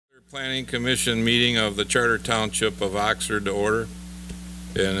Planning Commission meeting of the Charter Township of Oxford to order.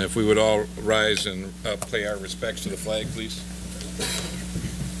 And if we would all rise and pay our respects to the flag, please.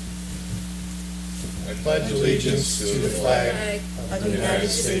 I pledge allegiance to the flag of the United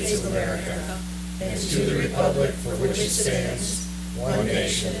States of America and to the republic for which it stands, one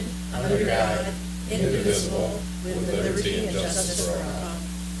nation, under God, indivisible, with liberty and justice for all.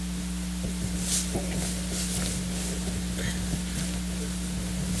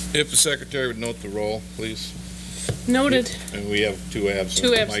 If the secretary would note the roll, please. Noted. And we have two absent.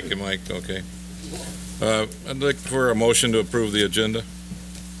 Two absent. Mike and Mike, okay. I'd like for a motion to approve the agenda.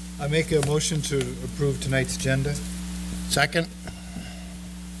 I make a motion to approve tonight's agenda. Second.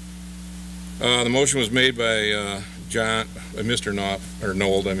 The motion was made by Mr.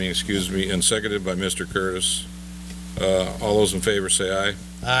 Nold, excuse me, and seconded by Mr. Curtis. All those in favor say aye.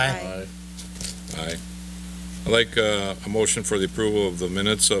 Aye. Aye. I'd like a motion for the approval of the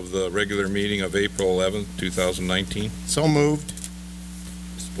minutes of the regular meeting of April 11th, 2019. So moved.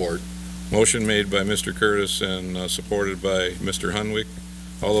 Support. Motion made by Mr. Curtis and supported by Mr. Hunwick.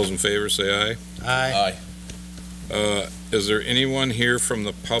 All those in favor say aye. Aye. Is there anyone here from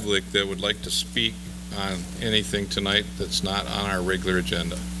the public that would like to speak on anything tonight that's not on our regular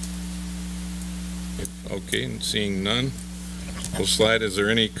agenda? Okay, and seeing none, we'll slide. Is there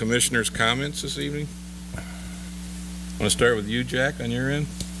any commissioners' comments this evening? Want to start with you, Jack, on your end?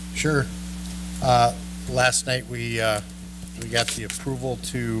 Sure. Last night we got the approval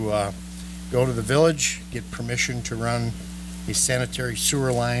to go to the village, get permission to run a sanitary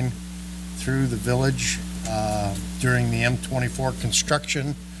sewer line through the village during the M24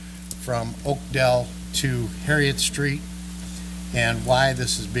 construction from Oakdale to Harriet Street. And why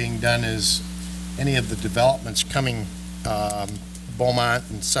this is being done is any of the developments coming, Beaumont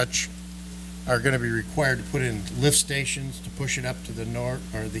and such, are going to be required to put in lift stations to push it up to the north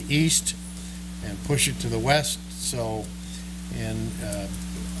or the east and push it to the west. So, and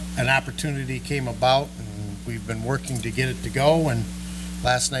an opportunity came about, and we've been working to get it to go. And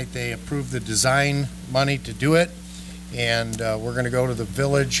last night they approved the design money to do it, and we're going to go to the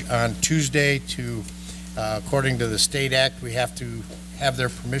village on Tuesday to, according to the state act, we have to have their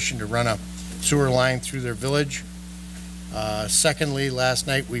permission to run a sewer line through their village. Secondly, last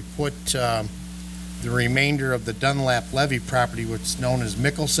night we put the remainder of the Dunlap levee property, what's known as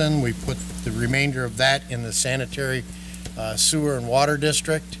Mickelson, we put the remainder of that in the sanitary sewer and water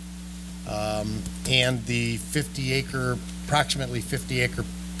district, and the approximately 50-acre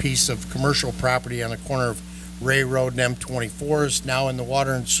piece of commercial property on the corner of Ray Road and M24 is now in the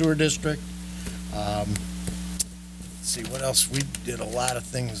water and sewer district. Let's see what else. We did a lot of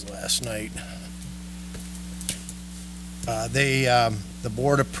things last night. The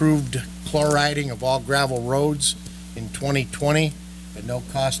board approved chloriding of all gravel roads in 2020 at no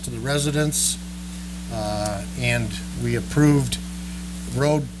cost to the residents, and we approved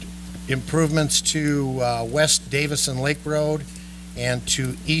road improvements to West Davison Lake Road and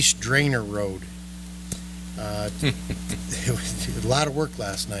to East Drainer Road. It was a lot of work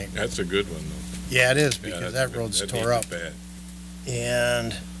last night. That's a good one, though. Yeah, it is, because that road's tore up. Bad.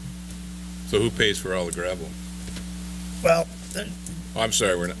 And so who pays for all the gravel? Well, I'm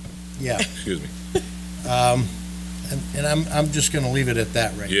sorry, we're not. Yeah. Excuse me. And I'm just going to leave it at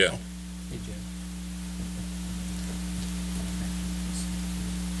that right yeah. now.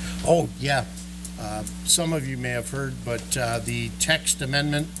 Oh, yeah. Some of you may have heard, but the text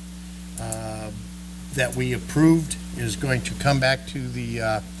amendment that we approved is going to come back to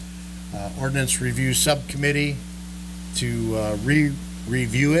the Ordinance Review Subcommittee to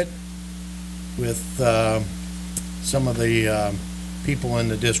review it with some of the people in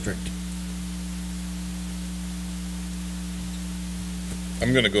the district.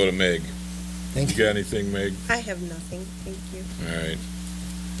 I'm going to go to Meg. Thank you. You got anything, Meg? I have nothing, thank you. All right.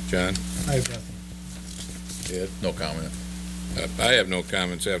 John? I have nothing. Ed? No comment. I have no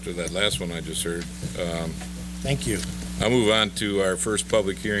comments after that last one I just heard. Thank you. I'll move on to our first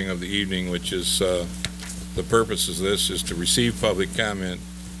public hearing of the evening, which is the purpose of this is to receive public comment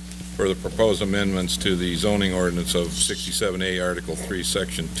for the proposed amendments to the zoning ordinance of 67A Article 3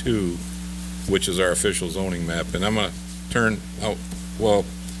 Section 2, which is our official zoning map. And I'm going to turn out, well,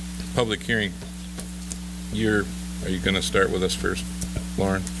 public hearing, are you going to start with us first,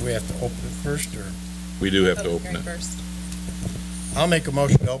 Lauren? Do we have to open it first, or? We do have to open it. First. I'll make a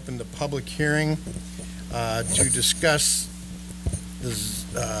motion to open the public hearing to discuss the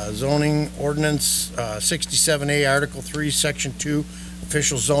zoning ordinance 67A Article 3 Section 2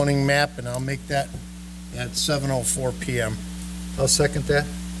 official zoning map, and I'll make that at 7:04 p.m. I'll second that.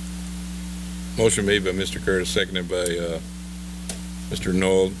 Motion made by Mr. Curtis, seconded by Mr.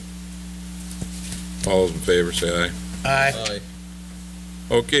 Knoll. All those in favor say aye. Aye.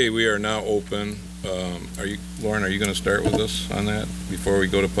 Okay, we are now open. Lauren, are you going to start with us on that before we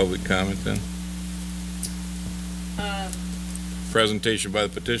go to public comment then? Presentation by the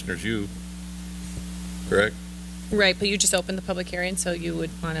petitioners, you, correct? Right, but you just opened the public hearing, so you would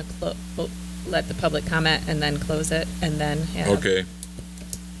want to let the public comment and then close it, and then have Okay,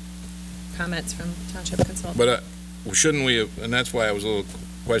 comments from Township Consultant. but shouldn't we have, and that's why I was a little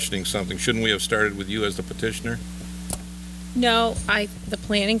questioning something, shouldn't we have started with you as the petitioner? No, the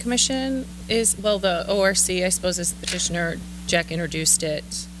Planning Commission is, well, the ORC, I suppose, is the petitioner. Jack introduced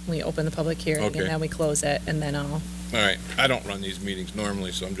it. We open the public hearing, Okay. and then we close it, and then I'll, All right, I don't run these meetings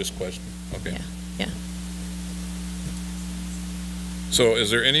normally, so I'm just questioning. Okay. Yeah. So is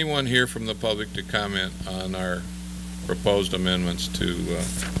there anyone here from the public to comment on our proposed amendments to the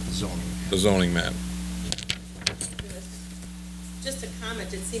zoning map? Just a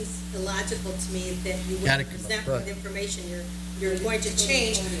comment, it seems illogical to me that you Gotta would come up present front. with information you're going to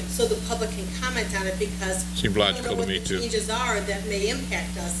change so the public can comment on it because Seemed we don't logical know to me, what the too. changes are that may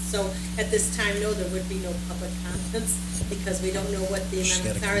impact us. So at this time, no, there would be no public comments because we don't know what the She's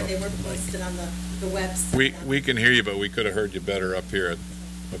amendments gotta are. come They up weren't with the mic. posted on the website. We can hear you, but we could have heard you better up here.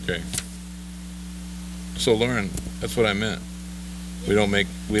 Okay. So Lauren, that's what I meant. We don't make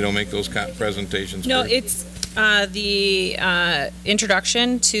those presentations. No, first? it's the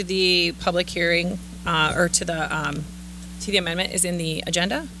introduction to the public hearing, or to the amendment is in the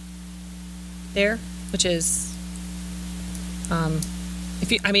agenda there, which is,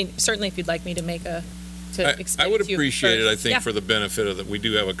 certainly if you'd like me to make to I explain would it to you appreciate it, I first. think, Yeah. for the benefit of that, we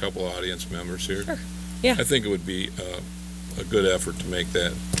do have a couple of audience members here. Sure. Yeah. I think it would be a good effort to make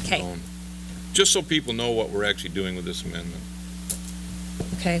that Okay. known. Just so people know what we're actually doing with this amendment.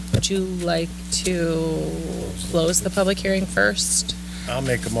 Okay, would you like to close the public hearing first? I'll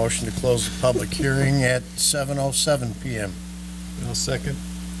make a motion to close the public hearing at 7:07 PM. I'll second.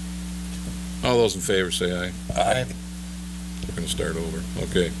 All those in favor say aye. Aye. We're going to start over.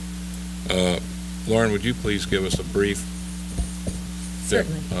 Okay. Lauren, would you please give us a brief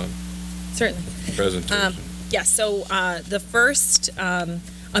Certainly. Certainly. presentation? Yes, so the first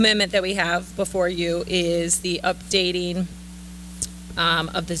amendment that we have before you is the updating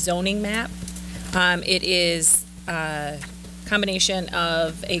of the zoning map. It is a combination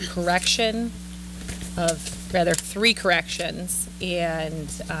of a correction of, three corrections, and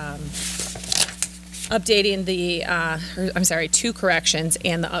updating two corrections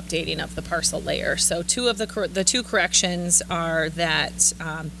and the updating of the parcel layer. So the two corrections are that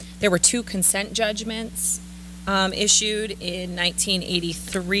there were two consent judgments issued in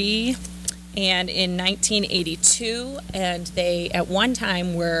 1983 and in 1982, and they at one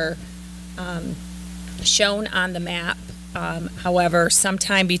time were shown on the map. However,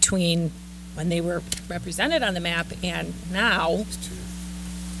 sometime between when they were represented on the map and now,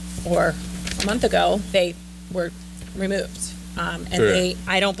 or a month ago, they were removed. Correct.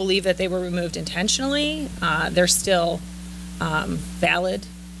 I don't believe that they were removed intentionally. They're still valid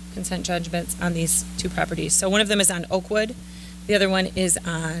consent judgments on these two properties. So one of them is on Oakwood, the other one is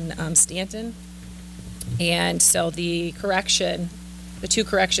on Stanton. And so the two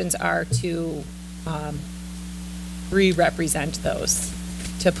corrections are to re-represent those,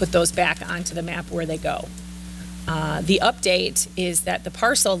 to put those back onto the map where they go. The update is that the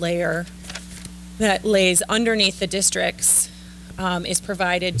parcel layer that lays underneath the districts is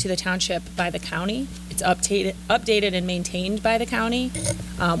provided to the township by the county. It's updated and maintained by the county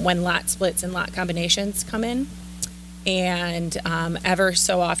when lot splits and lot combinations come in. And ever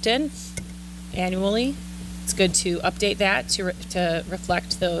so often, annually, it's good to update that to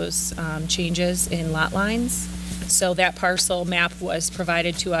reflect those changes in lot lines. So that parcel map was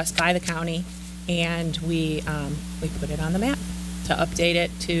provided to us by the county, and we put it on the map to update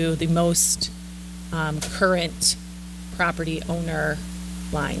it to the most current property owner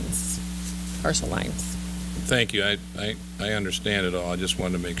lines, parcel lines. Thank you. I understand it all. I just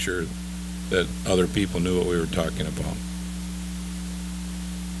wanted to make sure that other people knew what we were talking about.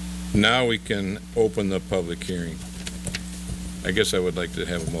 Now we can open the public hearing. I guess I would like to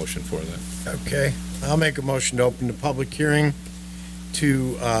have a motion for that. Okay, I'll make a motion to open the public hearing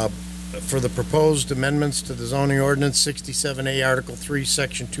for the proposed amendments to the zoning ordinance 67A, Article 3,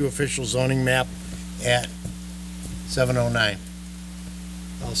 Section 2, official zoning map at 7:09.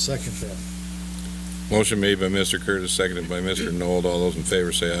 I'll second that. Motion made by Mr. Curtis, seconded by Mr. Nold. All those in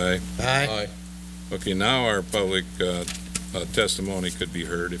favor say aye. Aye. Okay, now our public testimony could be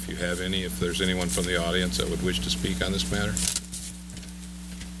heard, if you have any, if there's anyone from the audience that would wish to speak on this matter.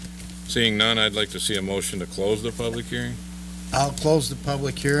 Seeing none, I'd like to see a motion to close the public hearing. I'll close the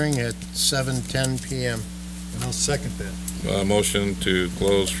public hearing at 7:10 PM. And I'll second that. Motion to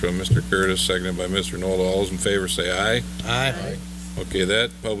close from Mr. Curtis, seconded by Mr. Noel. All those in favor say aye. Aye. Okay,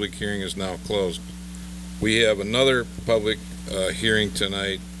 that public hearing is now closed. We have another public hearing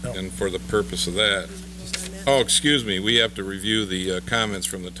tonight, No. and for the purpose of that, oh, excuse me, we have to review the comments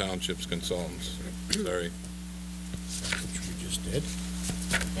from the township's consultants. Sorry, Which we just did.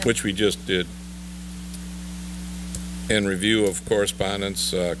 which we just did. And review of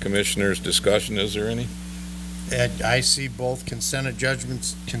correspondence, commissioners' discussion, is there any? And I see both consent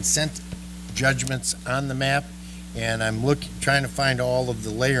judgments on the map, and I'm trying to find all of the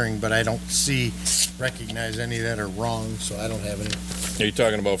layering, but I don't recognize any that are wrong, so I don't have any. Are you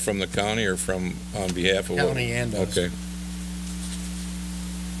talking about from the county or from, on behalf of what? County and us. Okay.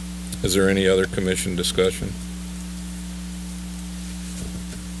 Is there any other commission discussion?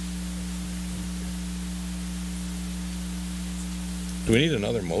 Do we need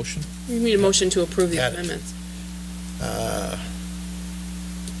another motion? We need a motion to approve the Got it. amendments.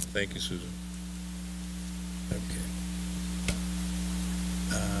 Thank you, Susan. Okay.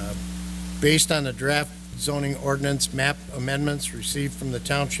 Based on the draft zoning ordinance map amendments received from the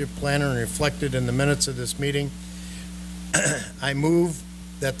township planner and reflected in the minutes of this meeting, I move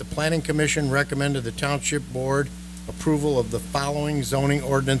that the planning commission recommend to the township board approval of the following zoning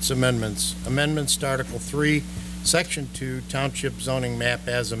ordinance amendments. Amendments to Article 3, Section 2, Township zoning map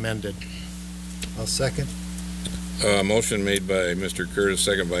as amended. I'll second. Motion made by Mr. Curtis,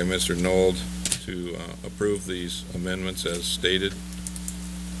 second by Mr. Nold to approve these amendments as stated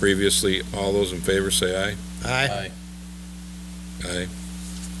previously. All those in favor say aye. Aye.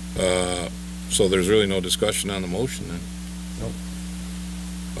 Aye. So there's really no discussion on the motion then?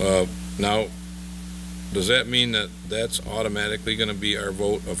 Nope. Now, does that mean that that's automatically going to be our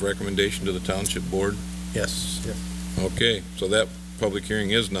vote of recommendation to the township board? Yes. Okay, so that public hearing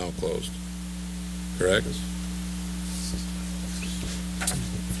is now closed, correct?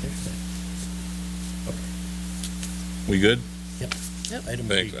 We good? Item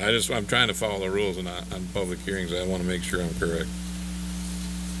Thanks. B. I'm trying to follow the rules on public hearings. I want to make sure I'm correct.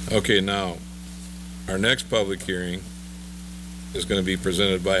 Okay, now, our next public hearing is going to be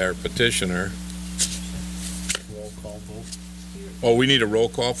presented by our petitioner. Roll call vote. Oh, we need a roll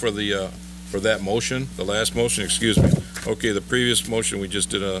call for that motion, the last motion, excuse me. Okay, the previous motion, we just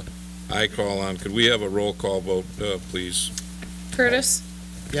did a aye call on. Could we have a roll call vote, please? Curtis,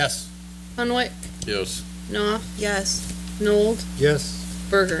 Yes. Hunwick, Yes. Knopf. Yes. Nold, Yes.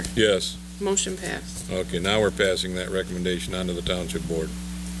 Berger. Yes. Motion passed. Okay, now we're passing that recommendation on to the township board.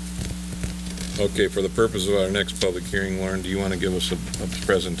 Okay, for the purpose of our next public hearing, Lauren, do you want to give us a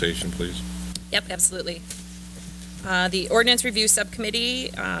presentation, please? Yep, absolutely. The Ordinance Review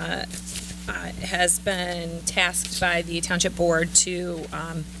Subcommittee has been tasked by the Township Board to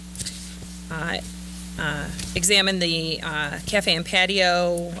examine the cafe and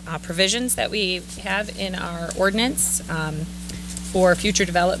patio provisions that we have in our ordinance for future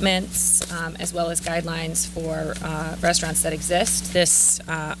developments, as well as guidelines for restaurants that exist. This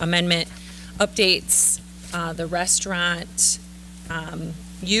amendment updates the restaurant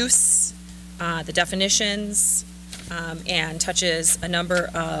use, the definitions, and touches a number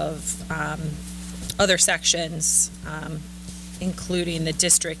of other sections, including the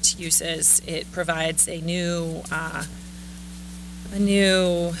district uses. It provides a new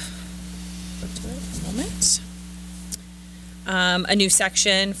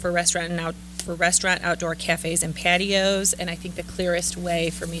section for restaurant, outdoor cafes, and patios. And I think the clearest way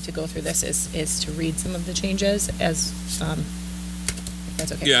for me to go through this is to read some of the changes as, if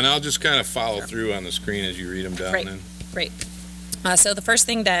that's okay. Yeah, and I'll just kind of follow through on the screen as you read them down Great. then. Great. So the first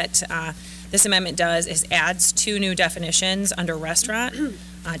thing that this amendment does is adds two new definitions under restaurant.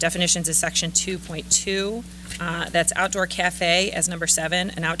 Definitions is section 2.2. That's outdoor cafe as number 7,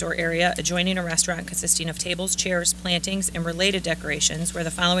 an outdoor area adjoining a restaurant consisting of tables, chairs, plantings, and related decorations where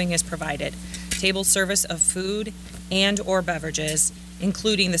the following is provided: table service of food and/or beverages,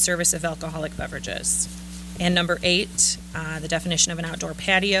 including the service of alcoholic beverages. And number 8, the definition of an outdoor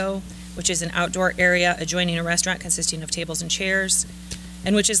patio, which is an outdoor area adjoining a restaurant consisting of tables and chairs,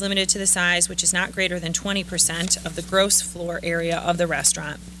 and which is limited to the size which is not greater than 20% of the gross floor area of the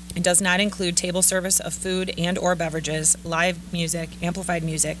restaurant, and does not include table service of food and/or beverages, live music, amplified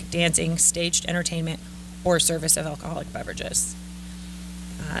music, dancing, staged entertainment, or service of alcoholic beverages.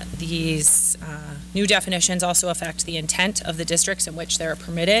 These new definitions also affect the intent of the districts in which they're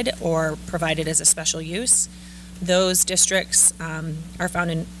permitted or provided as a special use. Those districts are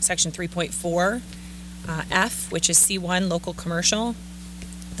found in section 3.4 F, which is C1 local commercial,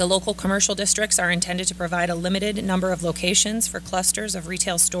 The local commercial districts are intended to provide a limited number of locations for clusters of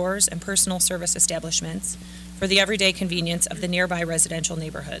retail stores and personal service establishments for the everyday convenience of the nearby residential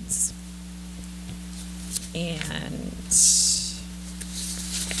neighborhoods. And let's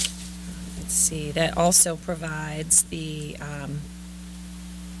see, that also provides the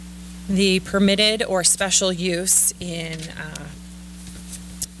permitted or special use in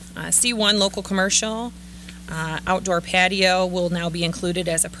C1 local commercial. Outdoor patio will now be included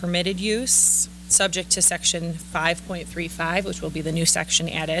as a permitted use, subject to section 5.35, which will be the new section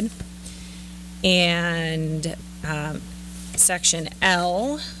added. And section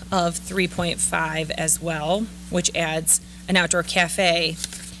L of 3.5 as well, which adds an outdoor cafe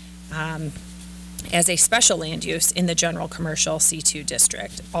as a special land use in the general commercial C2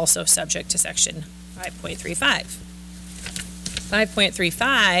 district, also subject to section 5.35.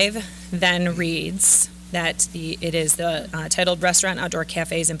 5.35 then reads that it is titled Restaurant, Outdoor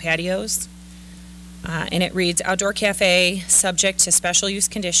Cafes, and Patios. And it reads, outdoor cafe subject to special use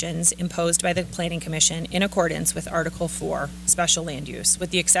conditions imposed by the Planning Commission in accordance with Article 4, Special Land Use, with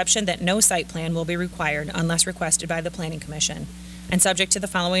the exception that no site plan will be required unless requested by the Planning Commission, and subject to the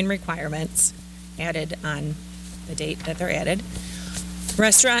following requirements added on the date that they're added.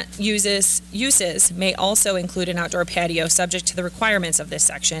 Restaurant uses may also include an outdoor patio subject to the requirements of this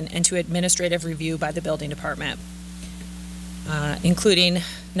section and to administrative review by the building department, including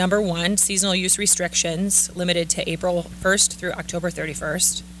number 1, seasonal use restrictions limited to April 1st through October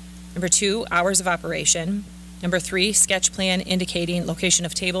 31st. Number 2, hours of operation. Number 3, sketch plan indicating location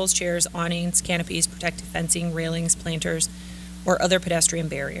of tables, chairs, awnings, canopies, protective fencing, railings, planters, or other pedestrian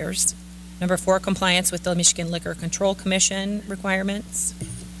barriers. Number 4, compliance with the Michigan Liquor Control Commission requirements.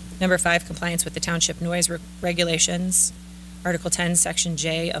 Number 5, compliance with the Township noise regulations, Article 10, Section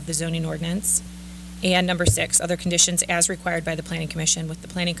J of the zoning ordinance. And number 6, other conditions as required by the Planning Commission, with the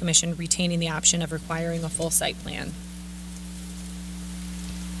Planning Commission retaining the option of requiring a full site plan.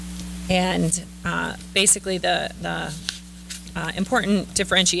 And basically the important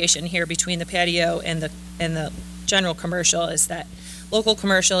differentiation here between the patio and the general commercial is that local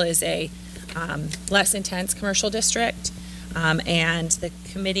commercial is a less intense commercial district, and the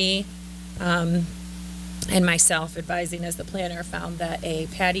committee and myself advising as the planner found that a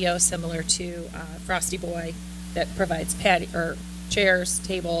patio similar to Frosty Boy that provides chairs,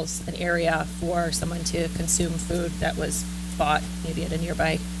 tables, an area for someone to consume food that was bought maybe at a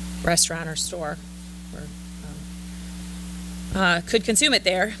nearby restaurant or store, or could consume it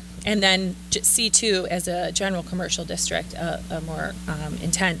there. And then C2 as a general commercial district, a more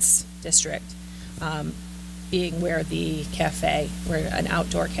intense district, being where the cafe, where an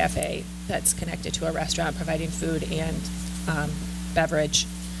outdoor cafe that's connected to a restaurant providing food and beverage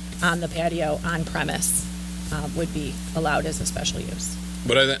on the patio on premise would be allowed as a special use.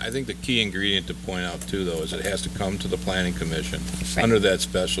 But I think the key ingredient to point out too, though, is it has to come to the Planning Commission Right. under that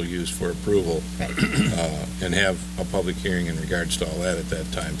special use for approval, Right. and have a public hearing in regards to all that at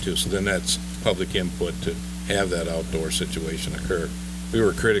that time too. So then that's public input to have that outdoor situation occur. We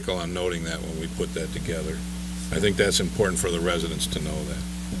were critical on noting that when we put that together. I think that's important for the residents to know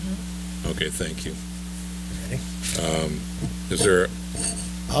that. Okay, thank you. Is there,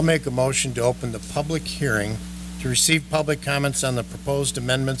 I'll make a motion to open the public hearing to receive public comments on the proposed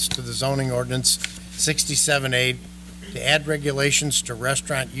amendments to the zoning ordinance 67A to add regulations to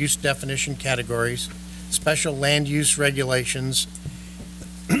restaurant use definition categories, special land use regulations,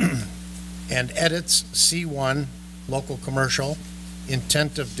 and edits C1, local commercial,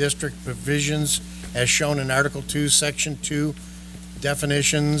 intent of district provisions as shown in Article 2, Section 2,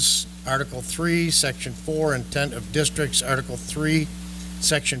 definitions, Article 3, Section 4, intent of districts, Article 3,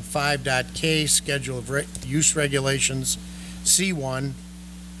 Section 5.k, schedule of use regulations, C1,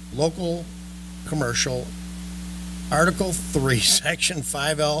 local commercial, Article 3, Section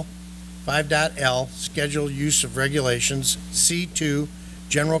 5L, 5.l, schedule use of regulations, C2,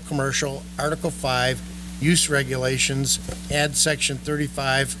 general commercial, Article 5, use regulations, add Section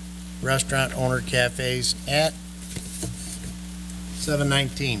 35, restaurant owner cafes at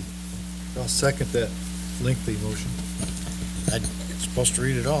 719. I'll second that lengthy motion. Supposed to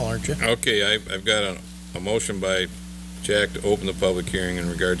read it all, aren't you? okay, I've got a motion by Jack to open the public hearing in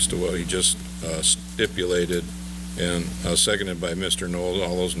regards to what he just stipulated, and seconded by Mr. Knoll.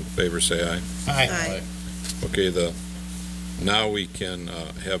 All those in favor say aye. Aye. Okay, now we can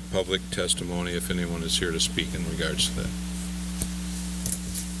have public testimony if anyone is here to speak in regards to that.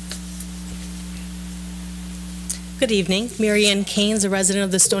 Good evening. Mary Ann Keynes, a resident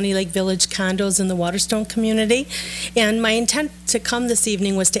of the Stony Lake Village condos in the Waterstone community. And my intent to come this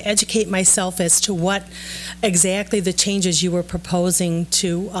evening was to educate myself as to what exactly the changes you were proposing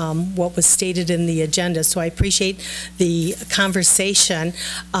to what was stated in the agenda. So I appreciate the conversation.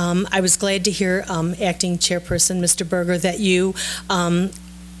 I was glad to hear, Acting Chairperson, Mr. Berger, that you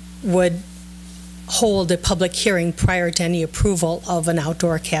would hold a public hearing prior to any approval of an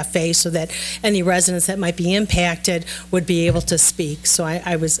outdoor cafe so that any residents that might be impacted would be able to speak. So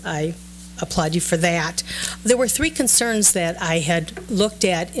I applaud you for that. There were three concerns that I had looked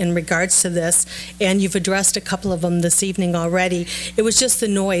at in regards to this, and you've addressed a couple of them this evening already. It was just the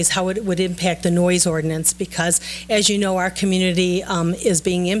noise, how it would impact the noise ordinance, because as you know, our community is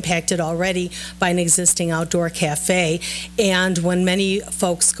being impacted already by an existing outdoor cafe, and when many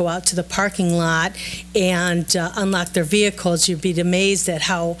folks go out to the parking lot and unlock their vehicles, you'd be amazed at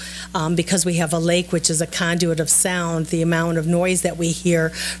how, because we have a lake which is a conduit of sound, the amount of noise that we hear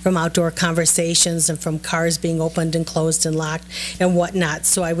from outdoor conversations and from cars being opened and closed and locked and whatnot.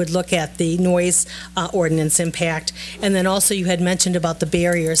 So I would look at the noise ordinance impact. And then also you had mentioned about the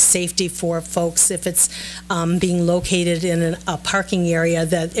barriers, safety for folks if it's being located in a parking area,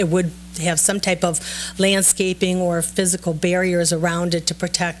 that it would have some type of landscaping or physical barriers around it to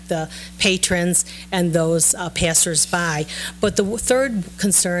protect the patrons and those passers-by. But the third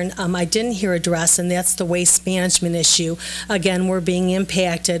concern I didn't hear addressed, and that's the waste management issue. Again, we're being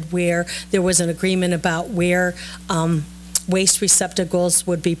impacted where there was an agreement about where waste receptacles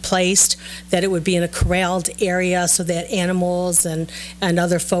would be placed, that it would be in a corralled area so that animals and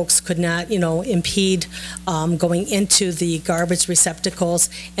other folks could not, impede going into the garbage receptacles,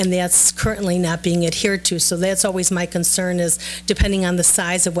 and that's currently not being adhered to. So that's always my concern, is depending on the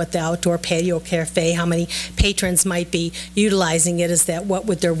size of what the outdoor patio cafe, how many patrons might be utilizing it, is that what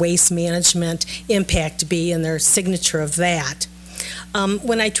would their waste management impact be and their signature of that.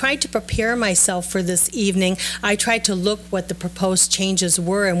 When I tried to prepare myself for this evening, I tried to look what the proposed changes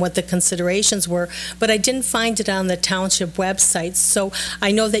were and what the considerations were, but I didn't find it on the Township website. So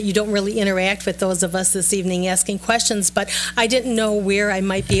I know that you don't really interact with those of us this evening asking questions, but I didn't know where I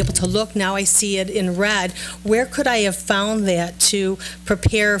might be able to look. Now I see it in red. Where could I have found that to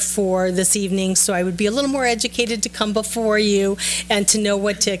prepare for this evening so I would be a little more educated to come before you and to know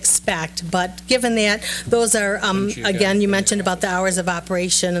what to expect? But given that, those are, again, you mentioned about the hours of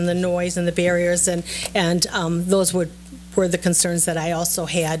operation and the noise and the barriers, and those were the concerns that I also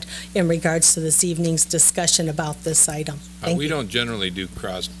had in regards to this evening's discussion about this item. We don't generally do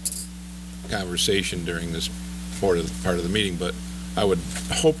cross conversation during this part of the meeting, but I would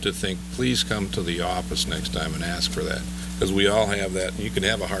hope to think, please come to the office next time and ask for that, because we all have that. You can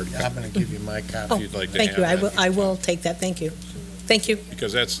have a hard copy. I'm going to give you my copy. If you'd like to Thank you. have that. I will take that. Thank you. Thank you.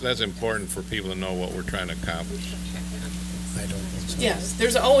 Because that's important for people to know what we're trying to accomplish. I don't think so. Yes,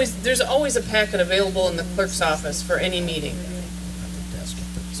 there's always a packet available in the clerk's office for any meeting.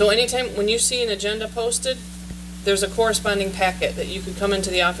 So anytime, when you see an agenda posted, there's a corresponding packet that you could come into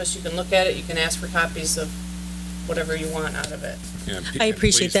the office, you can look at it, you can ask for copies of whatever you want out of it. Yeah, I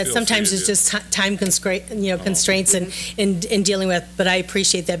appreciate that. please feel free Sometimes to it's do just time constraints in dealing with, but I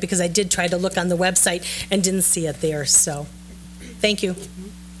appreciate that because I did try to look on the website and didn't see it there, so, thank you.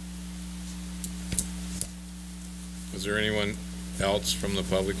 Is there anyone else from the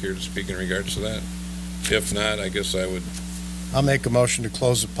public here to speak in regards to that? If not, I guess I would. I'll make a motion to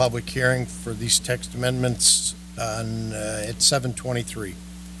close the public hearing for these text amendments on, at 7:23.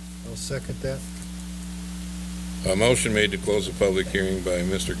 I'll second that. A motion made to close the public hearing by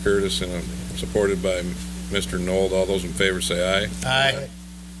Mr. Curtis and supported by Mr. Nold. All those in favor say aye. Aye.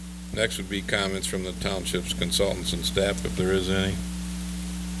 Next would be comments from the township's consultants and staff, if there is any.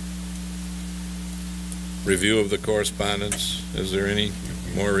 Review of the correspondence. Is there any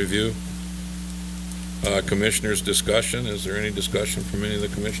more review? Commissioners' discussion. Is there any discussion from any of the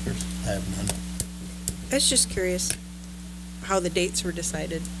commissioners? I have none. I was just curious how the dates were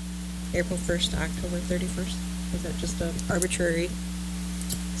decided. April 1st to October 31st? Was that just an arbitrary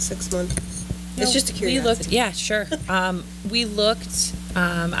 6 month? It's just a curiosity. Yeah, sure. We looked,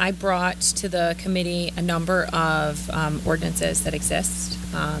 I brought to the committee a number of ordinances that exist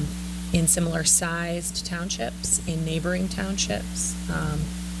in similar sized townships, in neighboring townships,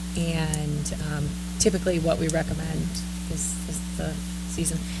 and typically what we recommend is the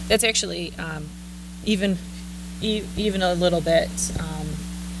season. That's actually even a little bit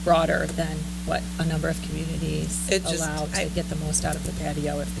broader than what a number of communities allow to get the most out of the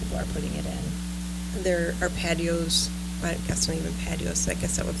patio if people are putting it in. There are patios, I guess not even patios, I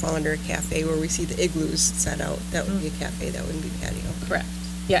guess that would fall under a cafe where we see the igloos set out. That would be a cafe, that wouldn't be patio. Correct.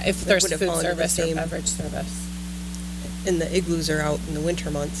 Yeah, if there's Would it food fall under the service or same- beverage service. and the igloos are out in the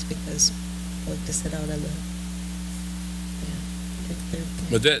winter months because I like to sit out on the,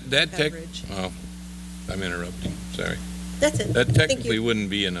 But that tech, beverage. oh, I'm interrupting, sorry. That's it. That Thank technically you. wouldn't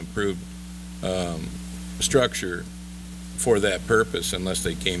be an approved structure for that purpose unless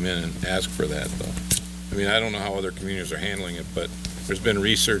they came in and asked for that, though. I mean, I don't know how other communities are handling it, but there's been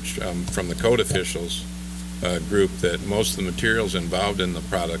research from the code officials group that most of the materials involved in the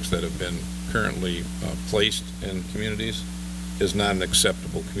products that have been currently placed in communities is not an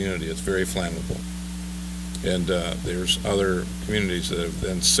acceptable community. It's very flammable. And there's other communities that have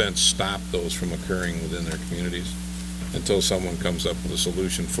then since stopped those from occurring within their communities until someone comes up with a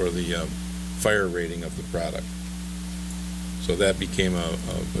solution for the fire rating of the product. So that became a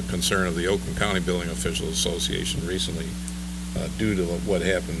concern of the Oakland County Building Officials Association recently due to what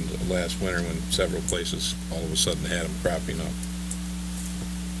happened last winter when several places all of a sudden had them cropping up.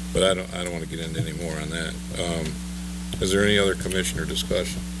 But I don't want to get into any more on that. Is there any other commissioner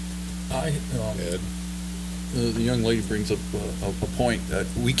discussion? Ed? The young lady brings up a point that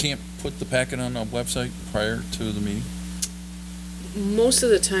we can't put the packet on a website prior to the meeting. Most of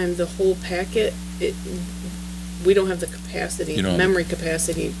the time, the whole packet, we don't have the capacity, You don't have memory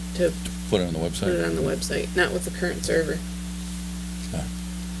capacity to Put it on the put it website. on the website, not with the current server. Ah.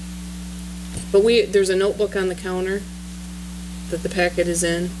 But there's a notebook on the counter that the packet is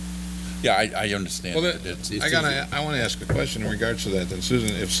in. Yeah, I understand. Well, It's I want to ask a question in regards to that. Then,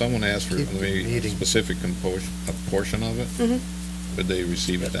 Susan, if someone asked for Keep the maybe a meeting. specific a portion of it, would they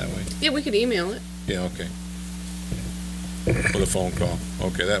receive it that way? Yeah, we could email it. Yeah, okay. With a phone call.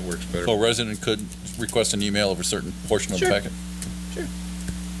 Okay, that works better. So a resident could request an email of a certain portion of the Sure. packet?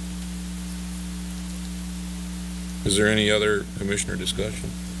 Is there any other commissioner discussion?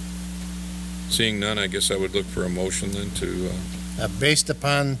 Seeing none, I guess I would look for a motion then to, Based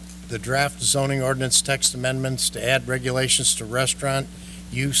upon the draft zoning ordinance text amendments to add regulations to restaurant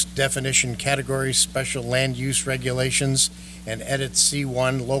use definition categories, special land use regulations, and edit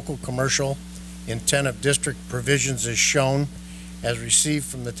C1 local commercial intent of district provisions as shown, as received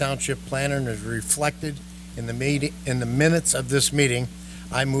from the township planner and is reflected in the minutes of this meeting,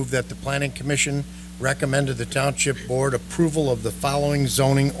 I move that the planning commission recommend to the township board approval of the following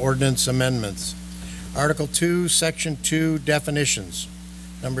zoning ordinance amendments. Article 2, Section 2, definitions.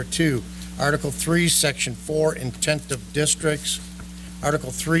 Number 2, Article 3, Section 4, intent of districts.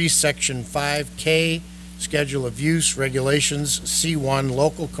 Article 3, Section 5K, schedule of use regulations, C1,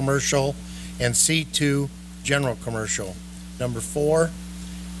 local commercial, and C2, general commercial. Number 4,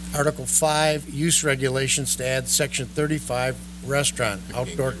 Article 5, use regulations to add Section 35, restaurant, I can't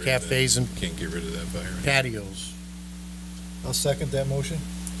outdoor get rid of that. cafes and can't get rid of that virus. patios. I'll second that motion.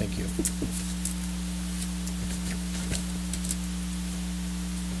 Thank you.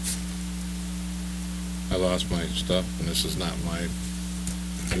 I lost my stuff, and this is not my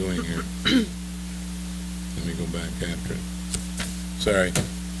doing here. Let me go back after it. Sorry.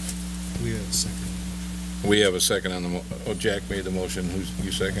 We have a second. We have a second on the, Jack made the motion.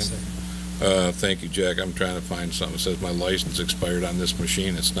 You second? Thank you, Jack. I'm trying to find something. It says my license expired on this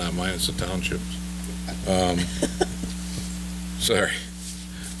machine. It's not mine, it's the township's. Sorry.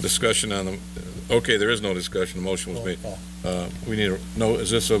 Discussion on the, okay, there is no discussion. The motion was made. We need is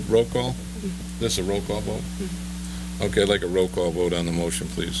this a roll call? This a roll call vote? Okay, I'd like a roll call vote on the motion,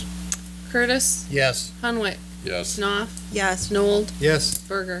 please. Curtis, Yes. Hunwick, Yes. Knopf, Yes. Nold, Yes.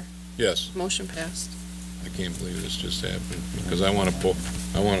 Berger. Yes. Motion passed. I can't believe this just happened, because I want to pull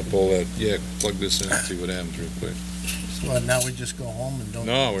that, yeah, plug this in and see what happens real quick. So now we just go home and don't.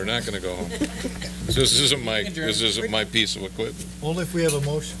 No, we're not going to go home. This isn't my piece of equipment. Only if we have a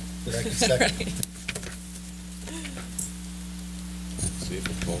motion that I can second. See if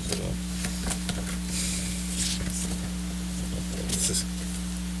it pulls it up.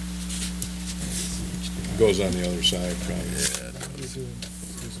 It goes on the other side, probably.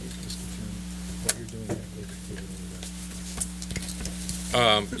 What you're doing.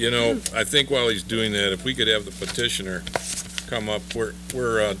 I think while he's doing that, if we could have the petitioner come up,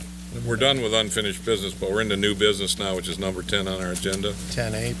 we're done with unfinished business, but we're into new business now, which is number 10 on our agenda.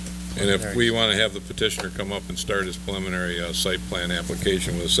 10-8. And if we want to have the petitioner come up and start his preliminary site plan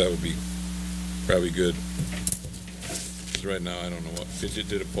application with us, that would be probably good. 'Cause right now, I don't know what, did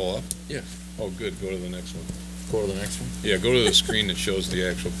it pull up? Yeah. Oh, good, go to the next one. Go to the next one. Yeah, go to the screen that shows the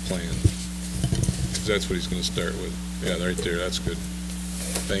actual plan. 'Cause that's what he's going to start with. Yeah, right there, that's good.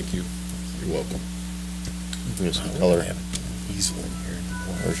 Thank you. You're welcome. There's some color. Easel in here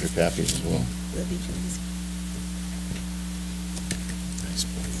anymore. There's your copies as well. Nice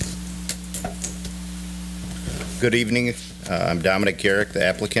place. Good evening. I'm Dominic Garrick, the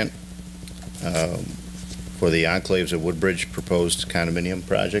applicant. for the Enclaves of Woodbridge proposed condominium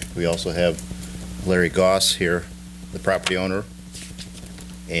project. We also have Larry Goss here, the property owner,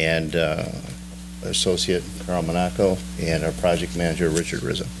 and associate Carl Monaco, and our project manager, Richard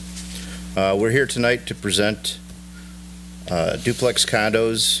Rizzo. We're here tonight to present duplex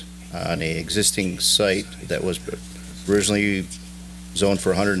condos on a existing site that was originally zoned for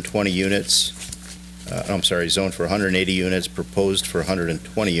 120 units. I'm sorry, zoned for 180 units, proposed for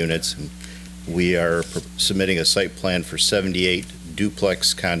 120 units. And we are submitting a site plan for 78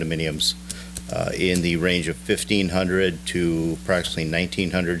 duplex condominiums in the range of 1,500 to approximately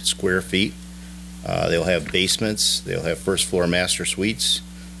 1,900 square feet. They'll have basements, they'll have first floor master suites,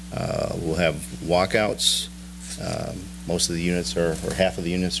 we'll have walkouts. Most of the units or half of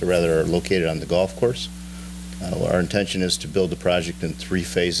the units are located on the golf course. Our intention is to build the project in 3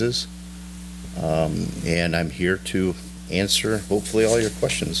 phases. And I'm here to answer hopefully all your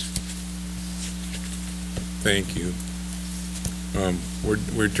questions. Thank you.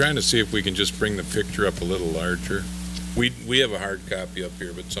 We're trying to see if we can just bring the picture up a little larger. We have a hard copy up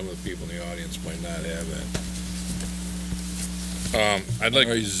here, but some of the people in the audience might not have that. I'd like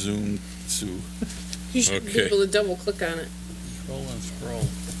I zoom to You should be Okay. able to double click on it. scroll and scroll.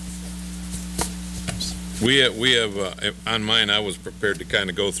 We have on mine, I was prepared to kind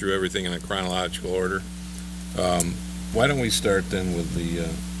of go through everything in a chronological order. Why don't we start then with the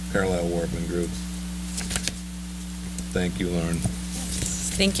Carlisle Wartman Group? Thank you, Lauren.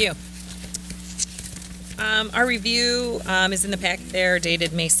 Thank you. Our review is in the packet there,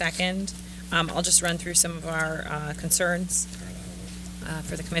 dated May 2nd. I'll just run through some of our concerns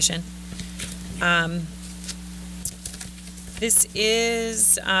for the commission. This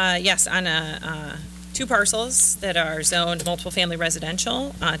is, yes, on 2 parcels that are zoned multiple family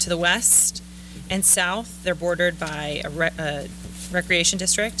residential to the west and south. They're bordered by a recreation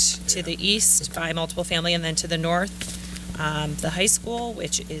district, to the east by multiple family, and then to the north the high school,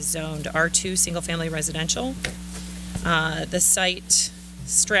 which is zoned R2 single family residential. The site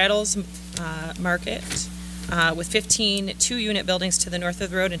straddles Market with 15 2-unit buildings to the north of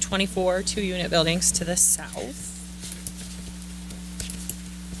the road and 24 2-unit buildings to the south.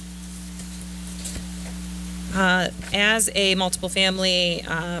 As a multiple family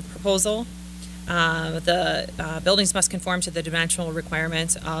proposal, the buildings must conform to the dimensional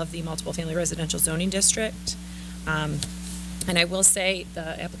requirements of the multiple family residential zoning district. And I will say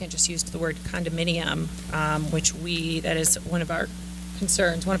the applicant just used the word condominium, which that is one of our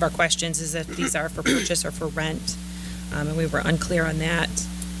concerns. One of our questions is if these are for purchase or for rent. And we were unclear on that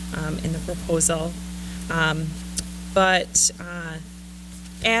in the proposal. But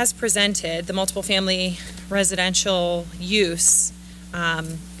as presented, the multiple family residential use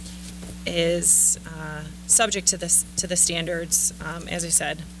is subject to the standards, as I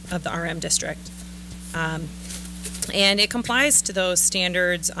said, of the RM district. And it complies to those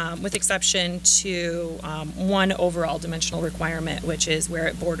standards with exception to one overall dimensional requirement, which is where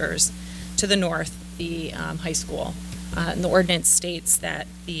it borders to the north, the high school. And the ordinance states that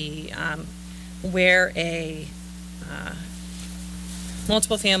where a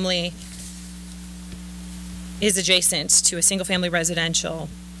multiple family is adjacent to a single family residential,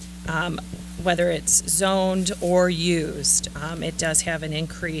 whether it's zoned or used, it does have an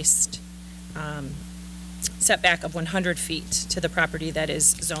increased setback of 100 feet to the property that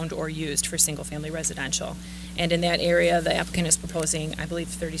is zoned or used for single family residential. And in that area, the applicant is proposing, I believe,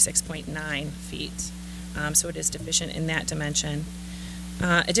 36.9 feet. So it is deficient in that dimension.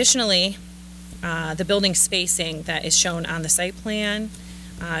 Additionally, the building spacing that is shown on the site plan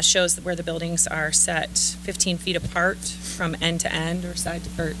shows where the buildings are set 15 feet apart from end to end, or side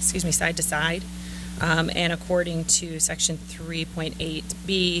to side. And according to section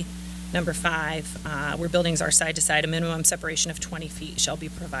 3.8B, number 5, where buildings are side to side, a minimum separation of 20 feet shall be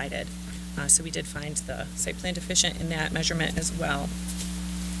provided. So we did find the site plan deficient in that measurement as well.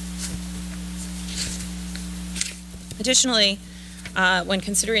 Additionally, when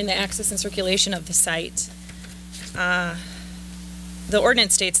considering the access and circulation of the site, the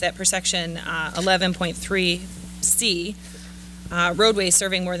ordinance states that per section 11.3C, roadways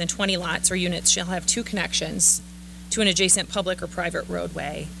serving more than 20 lots or units shall have 2 connections to an adjacent public or private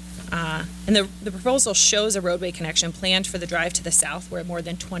roadway. And the proposal shows a roadway connection planned for the drive to the south where more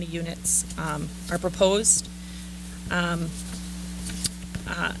than 20 units are proposed.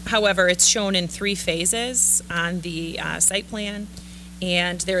 However, it's shown in 3 phases on the site plan,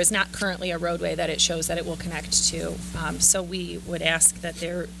 and there is not currently a roadway that it shows that it will connect to. So we would ask that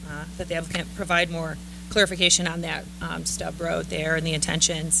the applicant provide more clarification on that stub road there and the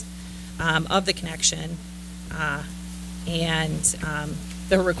intentions of the connection. And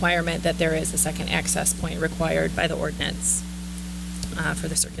the requirement that there is a second access point required by the ordinance for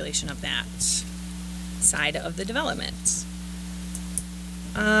the circulation of that side of the development.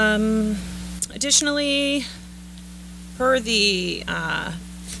 Additionally, per the, let's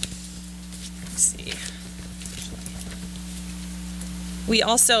see, we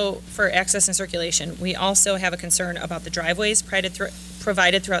also, for access and circulation, we also have a concern about the driveways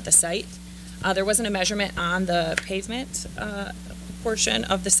provided throughout the site. There wasn't a measurement on the pavement portion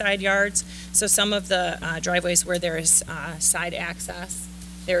of the side yards, so some of the driveways where there is side access,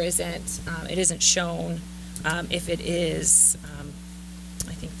 there isn't, it isn't shown. If it is,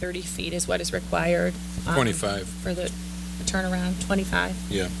 I think 30 feet is what is required. 25. For the turnaround, 25?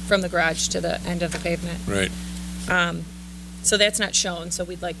 Yeah. From the garage to the end of the pavement. Right. So that's not shown, so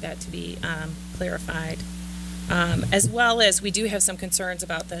we'd like that to be clarified. As well as we do have some concerns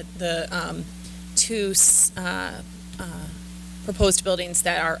about the two proposed buildings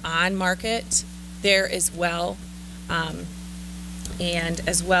that are on Market there as well, and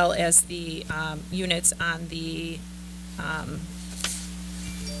as well as the units on the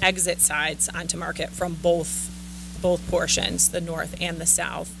exit sides onto Market from both portions, the north and the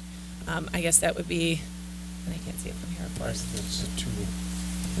south. I guess that would be, and I can't see it from here, of course.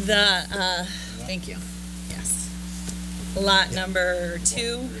 Thank you. Yes. Lot number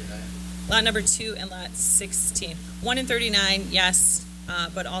 2 and lot 16. 1 and 39, yes,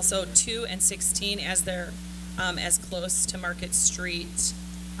 but also 2 and 16 as they're as close to Market Street.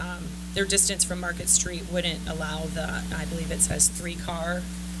 Their distance from Market Street wouldn't allow the, I believe it says 3-car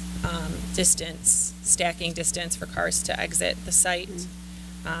distance, stacking distance for cars to exit the site.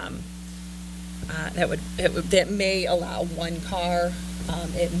 That may allow 1 car.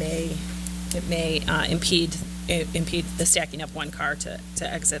 It may impede the stacking of 1 car to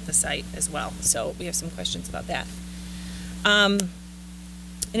exit the site as well. So we have some questions about that.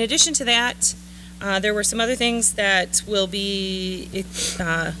 In addition to that, there were some other things that will be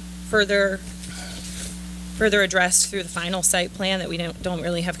further addressed through the final site plan that we don't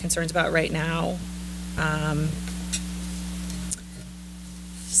really have concerns about right now.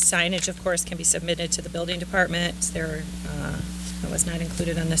 Signage, of course, can be submitted to the building department. That was not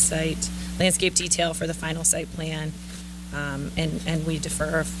included on the site. Landscape detail for the final site plan. And we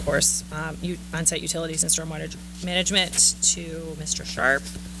defer, of course, on-site utilities and stormwater management to Mr. Sharp.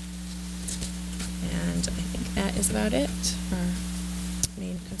 And I think that is about it for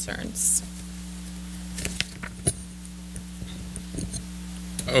main concerns.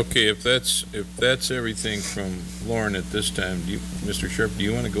 Okay, if that's everything from Lauren at this time, Mr. Sharp, do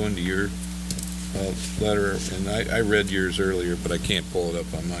you want to go into your letter? And I read yours earlier, but I can't pull it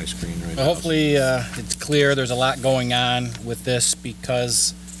up on my screen right now. Hopefully, it's clear. There's a lot going on with this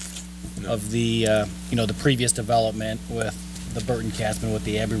because of the the previous development with the Burton Casman with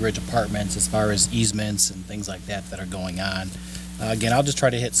the Abbey Ridge Apartments, as far as easements and things like that are going on. Again, I'll just try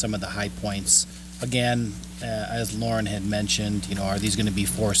to hit some of the high points. Again, as Lauren had mentioned, are these going to be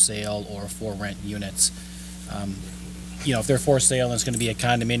for sale or for rent units? If they're for sale and it's going to be a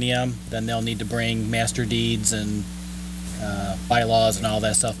condominium, then they'll need to bring master deeds and bylaws and all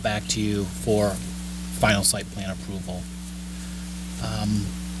that stuff back to you for final site plan approval.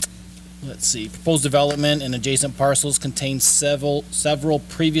 Let's see. Proposed development and adjacent parcels contain several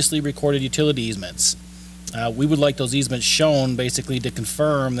previously recorded utility easements. We would like those easements shown basically to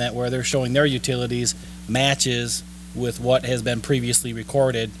confirm that where they're showing their utilities matches with what has been previously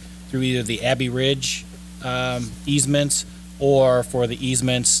recorded through either the Abbey Ridge easements or for the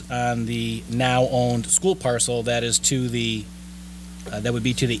easements on the now owned school parcel that is to the that would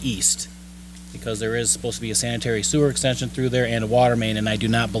be to the east, because there is supposed to be a sanitary sewer extension through there and a water main, and I do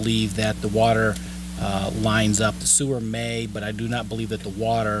not believe that the water lines up. The sewer may, but I do not believe that the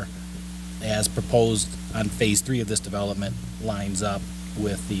water, as proposed on phase 3 of this development, lines up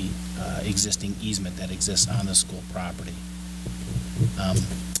with the existing easement that exists on the school property.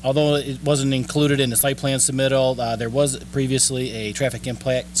 Although it wasn't included in the site plan submittal, there was previously a traffic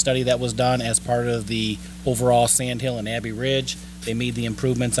impact study that was done as part of the overall Sand Hill and Abbey Ridge. They made the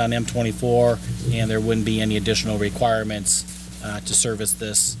improvements on M24, and there wouldn't be any additional requirements to service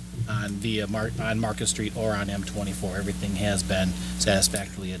this on Market Street or on M24. Everything has been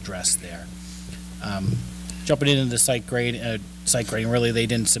satisfactorily addressed there. Jumping into the site grading, really they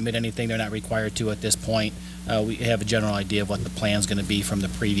didn't submit anything. They're not required to at this point. We have a general idea of what the plan's going to be from the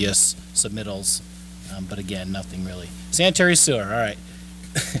previous submittals, but again, nothing really. Sanitary sewer, all right.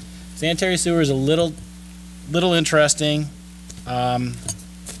 Sanitary sewer is a little interesting.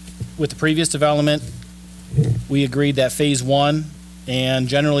 With the previous development, we agreed that phase 1 and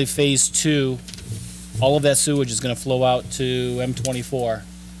generally phase 2 All of that sewage is gonna flow out to M24.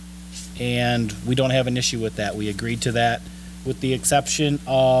 And we don't have an issue with that. We agreed to that, with the exception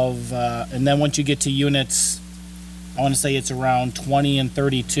of, and then once you get to units, I wanna say it's around 20 and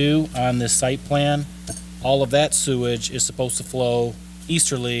 32 on this site plan, all of that sewage is supposed to flow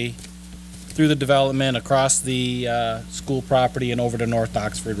easterly through the development, across the school property and over to North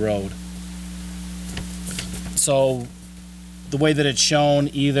Oxford Road. So the way that it's shown,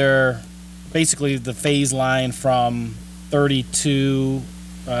 either basically the phase line from 32,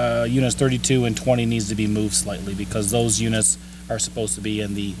 units 32 and 20 needs to be moved slightly because those units are supposed to be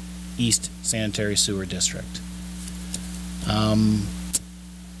in the East Sanitary Sewer District.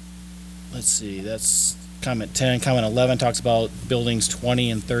 Let's see, that's comment 10. Comment 11 talks about buildings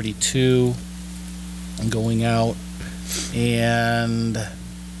 20 and 32 going out. And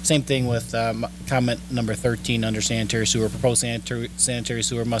same thing with comment number 13 under sanitary sewer. Proposed sanitary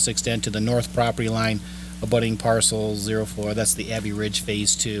sewer must extend to the north property line abutting parcel 04. That's the Abbey Ridge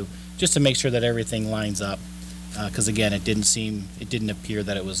Phase 2, just to make sure that everything lines up. Because again, it didn't appear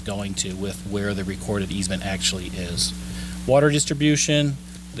that it was going to with where the recorded easement actually is. Water distribution,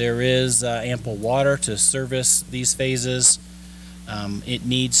 there is ample water to service these phases. It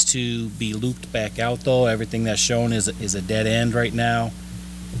needs to be looped back out though. Everything that's shown is a dead end right now.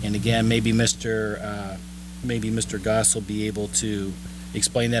 And again, maybe Mr. Goss will be able to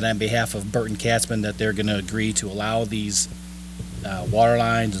explain that on behalf of Burton Katzman, that they're going to agree to allow these water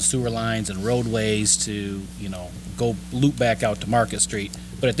lines and sewer lines and roadways to, go loop back out to Market Street.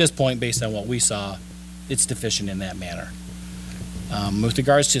 But at this point, based on what we saw, it's deficient in that manner. With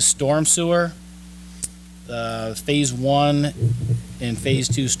regards to storm sewer, Phase 1 and Phase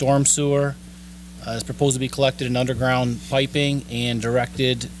 2 storm sewer is proposed to be collected in underground piping and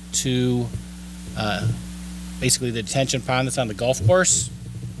directed to basically the detention pond that's on the golf course.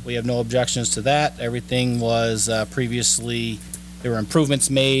 We have no objections to that. Everything was previously, there were improvements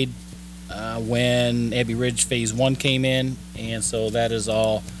made when Abbey Ridge Phase 1 came in, and so that is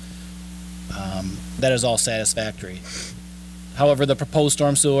all satisfactory. However, the proposed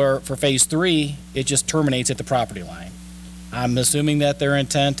storm sewer for Phase 3, it just terminates at the property line. I'm assuming that their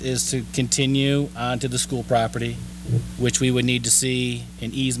intent is to continue onto the school property, which we would need to see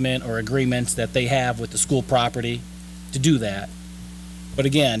an easement or agreements that they have with the school property to do that. But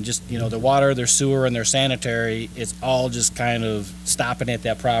again, just, their water, their sewer, and their sanitary, it's all just kind of stopping at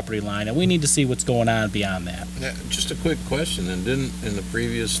that property line, and we need to see what's going on beyond that. Yeah, just a quick question, and didn't, in the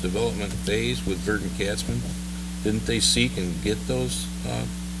previous development phase with Burton Katzman, didn't they seek and get those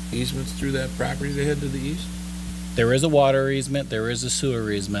easements through that property they had to the east? There is a water easement, there is a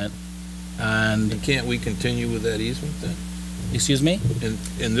sewer easement, and can't we continue with that easement then? Excuse me?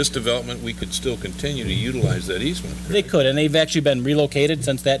 In this development, we could still continue to utilize that easement, correct? They could, and they've actually been relocated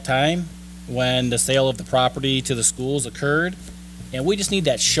since that time when the sale of the property to the schools occurred. And we just need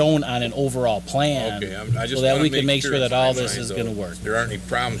that shown on an overall plan. Okay, I just so that wanna we can make sure that all this timeline, is though, going to work. There aren't any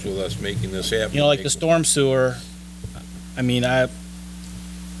problems with us making this happen. Like the storm sewer, irregardless,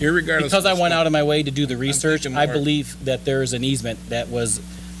 because I went out of my way to do the research, I believe that there's an easement that was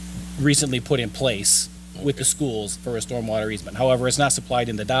recently put in place with the schools for a stormwater easement. However, it's not supplied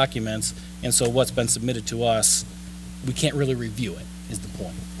in the documents, and so what's been submitted to us, we can't really review it, is the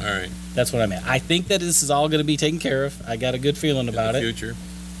point. All right. That's what I meant. I think that this is all going to be taken care of. I got a good feeling about it. In the future.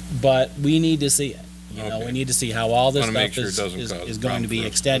 But we need to see it. We need to see how all this stuff sure is going to be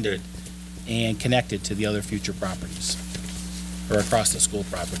extended and connected to the other future properties or across the school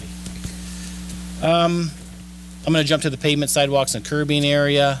property. I'm going to jump to the pavement, sidewalks, and curbing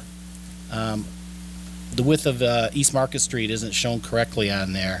area. The width of East Market Street isn't shown correctly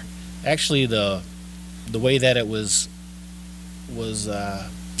on there. Actually, the way that it was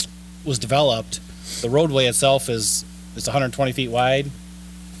developed, the roadway itself is 120 feet wide.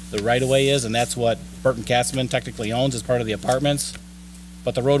 The right-of-way is, and that's what Burton Katzman technically owns as part of the apartments.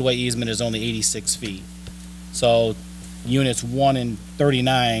 But the roadway easement is only 86 feet. So units 1 and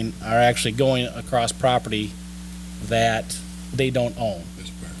 39 are actually going across property that they don't own.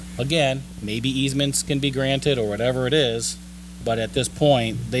 Again, maybe easements can be granted or whatever it is, but at this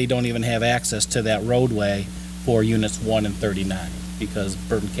point, they don't even have access to that roadway for units 1 and 39 because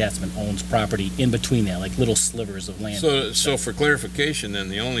Burton Katzman owns property in between that, like little slivers of land. So for clarification, then,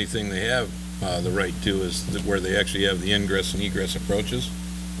 the only thing they have the right to is where they actually have the ingress and egress approaches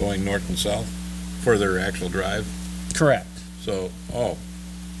going north and south for their actual drive? Correct. So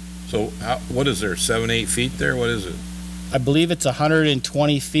what is there, 7-8 feet there? What is it? I believe it's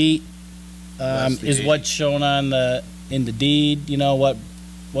 120 feet is what's shown on in the deed.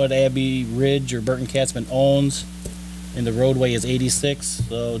 What Abbey Ridge or Burton Katzman owns. and the roadway is 86,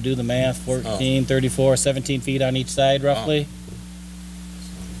 so do the math, 14, 34, 17 feet on each side roughly.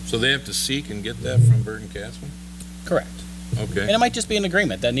 So they have to seek and get that from Burton Katzman? Correct. Okay, And it might just be an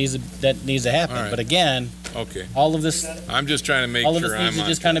agreement that needs to happen. All right. But again, okay. all of this, I'm just trying to make all of this sure needs I'm to on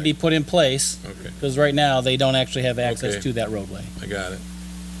just kind of be track. put in place, Okay, because right now, they don't actually have access Okay. to that roadway. I got it.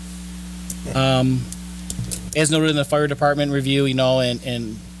 As noted in the fire department review,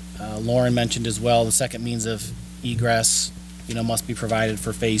 and Lauren mentioned as well, the second means of egress, must be provided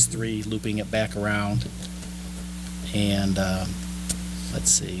for phase 3, looping it back around. And,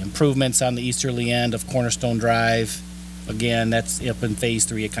 let's see, improvements on the easterly end of Cornerstone Drive. Again, that's up in phase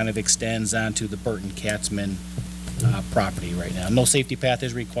 3. It kind of extends onto the Burton Katzman property right now. No safety path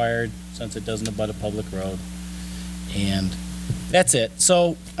is required since it doesn't abut a public road. And that's it.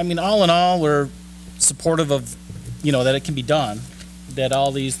 So, all in all, we're supportive of, that it can be done, that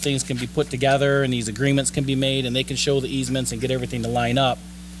all these things can be put together and these agreements can be made and they can show the easements and get everything to line up.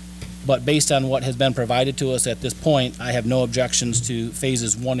 But based on what has been provided to us at this point, I have no objections to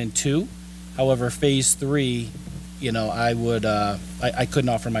phases 1 and 2. However, phase 3, I couldn't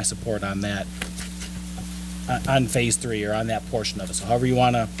offer my support on that, on phase 3 or on that portion of it. So however you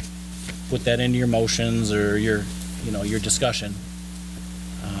want to put that into your motions or your discussion.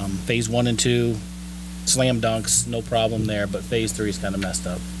 Phase 1 and 2, slam dunks, no problem there, but phase 3 is kind of messed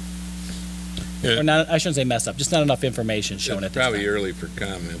up. Yeah. Or not, I shouldn't say messed up, just not enough information shown at It's this time. probably early for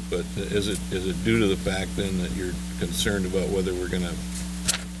comment, but is it due to the fact then that you're concerned about whether we're gonna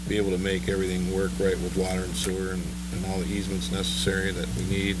be able to make everything work right with water and sewer and all the easements necessary that we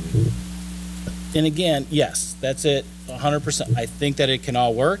need? And again, yes, that's it, 100%. I think that it can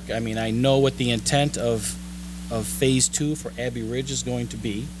all work. I know what the intent of phase 2 for Abbey Ridge is going to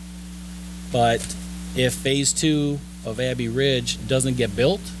be. But if phase 2 of Abbey Ridge doesn't get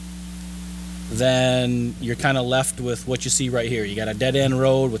built, then you're kind of left with what you see right here. You got a dead-end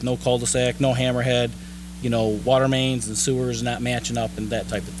road with no cul-de-sac, no hammerhead, water mains and sewers not matching up and that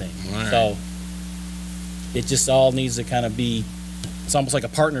type of thing. All right. So it just all needs to kind of be, it's almost like a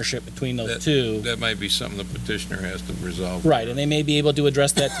partnership between those two. That might be something the petitioner has to resolve. Right, and they may be able to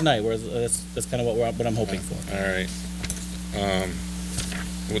address that tonight, where that's kind of what I'm hoping for. All right.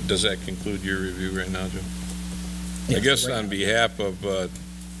 Does that conclude your review right now, Joe? I Yes, guess right on now. behalf of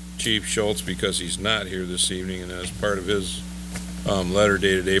Chief Schultz, because he's not here this evening, and as part of his letter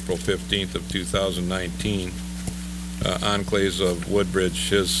dated April 15th of 2019, Enclaves of Woodbridge,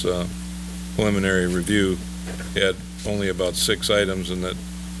 his preliminary review had only about 6 items, and that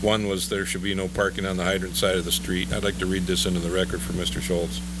one was there should be no parking on the hydrant side of the street. I'd like to read this into the record for Mr.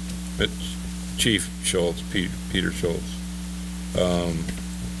 Schultz. It's Chief Schultz, Peter Schultz.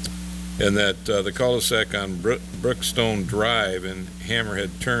 And that the cul-de-sac on Brookstone Drive and Hammerhead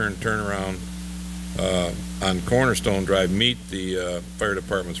turnaround on Cornerstone Drive meet the fire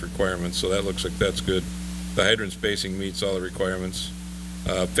department's requirements, so that looks like that's good. The hydrant spacing meets all the requirements.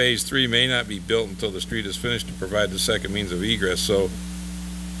 Phase 3 may not be built until the street is finished to provide the second means of egress, so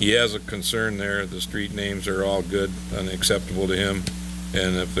he has a concern there. The street names are all good and acceptable to him,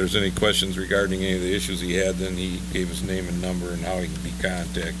 and if there's any questions regarding any of the issues he had, then he gave his name and number and how he can be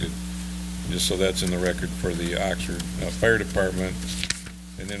contacted, just so that's in the record for the Oxford Fire Department.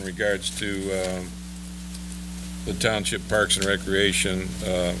 And in regards to the Township Parks and Recreation,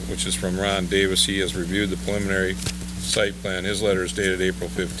 which is from Ron Davis, he has reviewed the preliminary site plan. His letter is dated April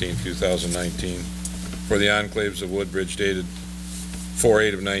 15, 2019. For the Enclaves of Woodbridge, dated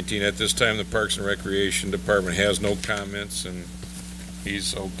 4/8 of 19. At this time, the Parks and Recreation Department has no comments, and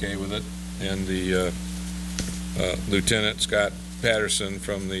he's okay with it. And the Lieutenant Scott Patterson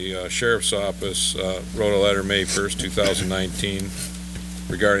from the Sheriff's Office wrote a letter May 1st, 2019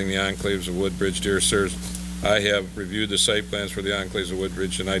 regarding the Enclaves of Woodbridge. Dear sirs, I have reviewed the site plans for the Enclaves of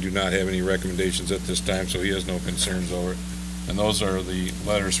Woodbridge, and I do not have any recommendations at this time, so he has no concerns over it. And those are the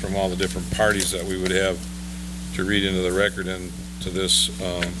letters from all the different parties that we would have to read into the record and to this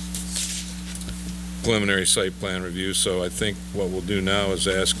preliminary site plan review. So I think what we'll do now is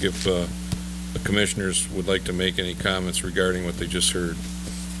ask if the commissioners would like to make any comments regarding what they just heard.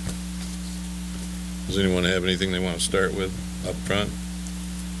 Does anyone have anything they want to start with up front?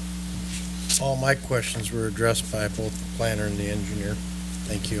 All my questions were addressed by both the planner and the engineer.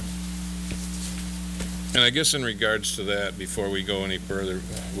 Thank you. And I guess in regards to that, before we go any further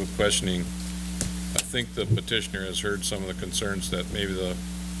with questioning, I think the petitioner has heard some of the concerns that maybe the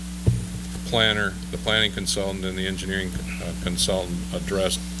planner, the planning consultant, and the engineering consultant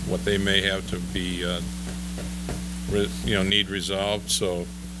addressed what they may have to be, need resolved. So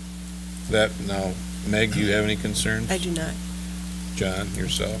that, now, Meg, do you have any concerns? I do not. John,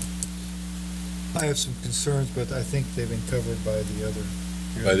 yourself? I have some concerns, but I think they've been covered by the other.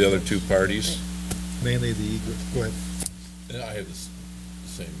 By the other two parties? Mainly the, go ahead. I had the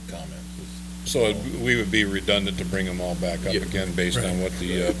same comment. So we would be redundant to bring them all back up again based on what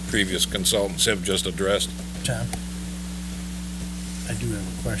the previous consultants have just addressed? Tom, I do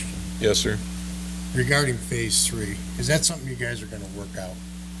have a question. Yes, sir. Regarding Phase 3, is that something you guys are going to work out?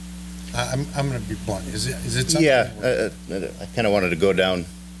 I'm going to be blunt. Is it something? Yeah, I kind of wanted to go down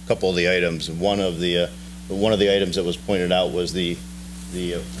a couple of the items. One of the items that was pointed out was the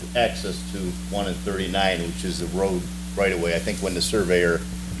access to 1 and 39, which is the road right away. I think when the surveyor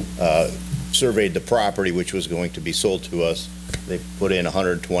surveyed the property, which was going to be sold to us, they put in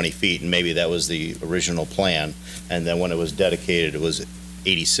 120 feet, and maybe that was the original plan. And then when it was dedicated, it was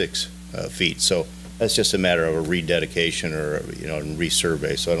 86 feet. So that's just a matter of a rededication or,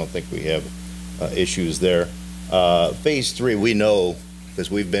 resurvey. So I don't think we have issues there. Phase 3, we know,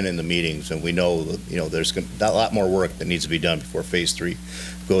 because we've been in the meetings, and we know, there's a lot more work that needs to be done before Phase 3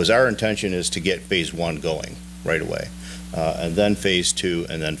 goes. Our intention is to get Phase 1 going right away, and then Phase 2,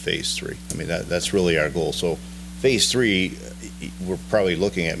 and then Phase 3. I mean, that's really our goal. So Phase 3, we're probably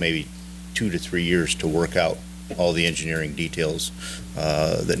looking at maybe 2 to 3 years to work out all the engineering details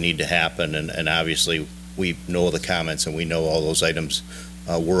that need to happen, and obviously we know the comments and we know all those items.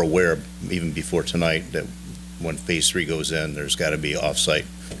 We're aware even before tonight that when Phase 3 goes in, there's got to be off-site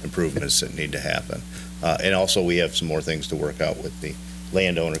improvements that need to happen. And also we have some more things to work out with the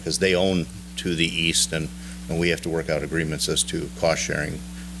landowner, because they own to the east, and we have to work out agreements as to cost sharing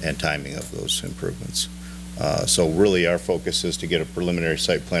and timing of those improvements. So really our focus is to get a preliminary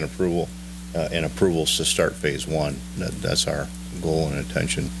site plan approval and approvals to start Phase 1. That's our goal and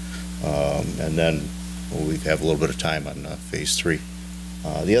intention. And then we have a little bit of time on Phase 3.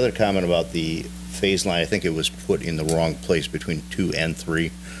 The other comment about the phase line, I think it was put in the wrong place between 2 and 3.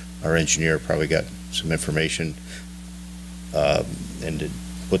 Our engineer probably got some information and did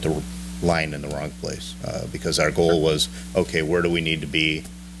put the line in the wrong place, because our goal was, okay, where do we need to be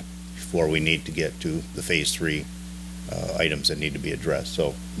before we need to get to the Phase 3 items that need to be addressed.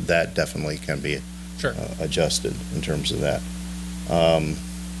 So that definitely can be adjusted in terms of that.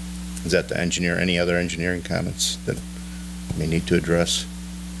 Is that the engineer? Any other engineering comments that we need to address?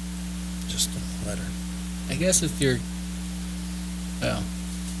 Just a letter. I guess if you're, well,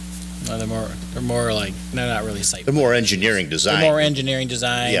 they're more like, they're not really site. The more engineering design. They're more engineering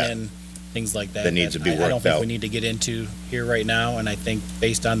design and things like that. That needs to be worked out. I don't think we need to get into here right now, and I think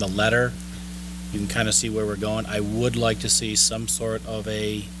based on the letter, you can kind of see where we're going. I would like to see some sort of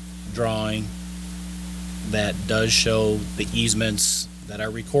a drawing that does show the easements that are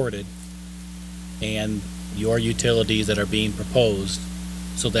recorded and your utilities that are being proposed,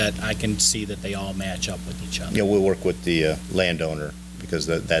 so that I can see that they all match up with each other. Yeah, we'll work with the landowner, because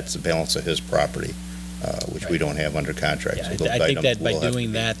that's the balance of his property, which we don't have under contract. Yeah, so I think that by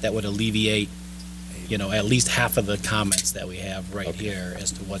doing that would alleviate, at least half of the comments that we have right here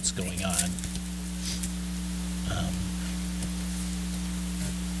as to what's going on.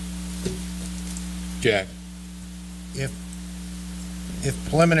 Jack? If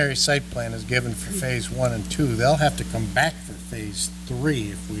preliminary site plan is given for Phase 1 and 2, they'll have to come back for Phase 3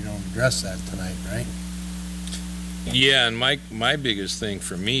 if we don't address that tonight, right? Yeah, and my biggest thing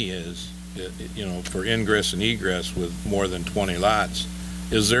for me is, for ingress and egress with more than 20 lots,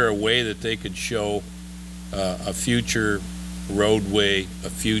 is there a way that they could show a future roadway,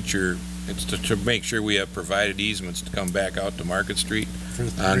 it's to make sure we have provided easements to come back out to Market Street? For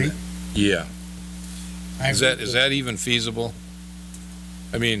 3? Yeah. Is that even feasible?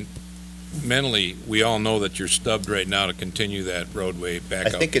 I mean, mentally, we all know that you're stubbed right now to continue that roadway back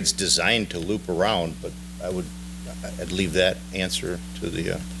up. I think it's designed to loop around, but I'd leave that answer to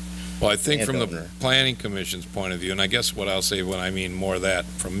the Well, I think from the landowner. Planning Commission's point of view, and I guess what I'll say when I mean more of that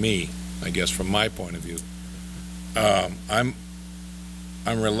from me, I guess from my point of view, I'm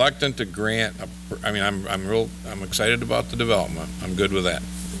reluctant to grant, I'm excited about the development. I'm good with that.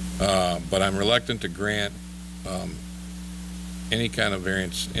 But I'm reluctant to grant any kind of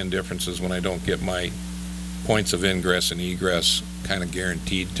variance and differences when I don't get my points of ingress and egress kind of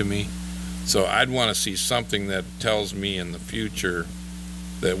guaranteed to me. So I'd want to see something that tells me in the future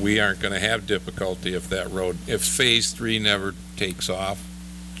that we aren't going to have difficulty if Phase 3 never takes off.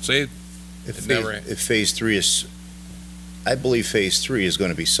 Say if Phase 3 is, I believe Phase 3 is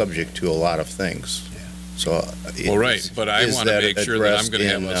going to be subject to a lot of things. So, well, right, but I want to make sure that I'm going to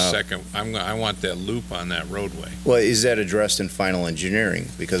have a second, I want that loop on that roadway. Well, is that addressed in final engineering?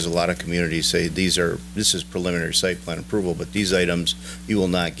 Because a lot of communities say this is preliminary site plan approval, but these items, you will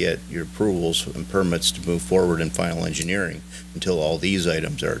not get your approvals and permits to move forward in final engineering until all these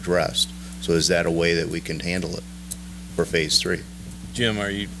items are addressed. So is that a way that we can handle it for phase 3? Jim, are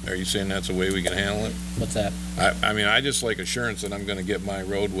you saying that's a way we can handle it? What's that? I mean, I just like assurance that I'm gonna get my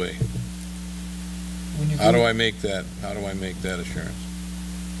roadway. When you How go- do I make that assurance?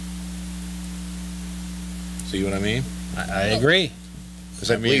 See what I mean? I agree.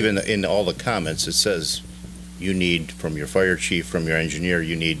 Because I believe in all the comments, it says you need, from your fire chief, from your engineer,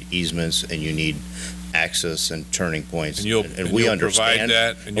 you need easements and you need access and turning points. And you'll we provide understand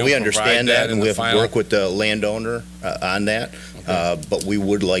that, and you'll we provide understand that that, in and the we have to final- work with the landowner on that. But we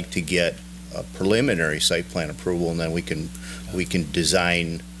would like to get a preliminary site plan approval, and then we can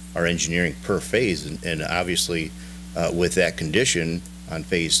design our engineering per phase. And obviously, with that condition on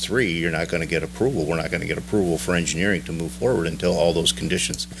phase 3, you're not going to get approval. We're not going to get approval for engineering to move forward until all those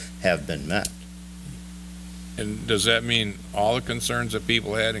conditions have been met. And does that mean all the concerns that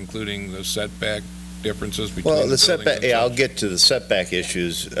people had, including the setback differences between Well, the the setback, buildings yeah, I'll and get to the setback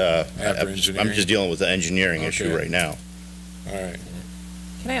issues. I'm engineering? just dealing with the engineering issue Okay. right now. such? All right.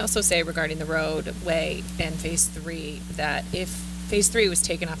 Can I also say regarding the roadway and phase 3, that if phase 3 was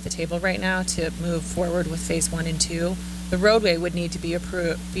taken off the table right now to move forward with phase 1 and 2, the roadway would need to be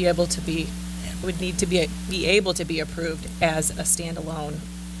able to be approved as a standalone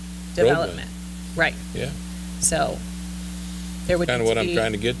development. Right. Yeah. So there would need Kind to of what I'm be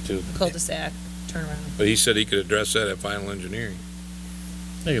trying to get to. a cul-de-sac turnaround. But he said he could address that at final engineering.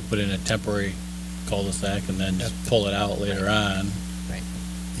 They could put in a temporary cul-de-sac and then just pull it out later on.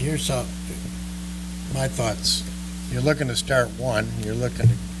 Here's my thoughts. You're looking to start 1, you're looking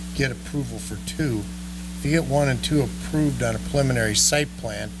to get approval for 2. If you get 1 and 2 approved on a preliminary site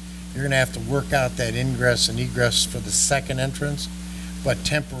plan, you're gonna have to work out that ingress and egress for the second entrance, but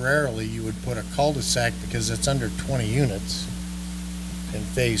temporarily you would put a cul-de-sac because it's under 20 units in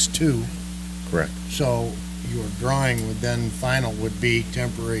phase 2. Correct. So your drawing would then, final would be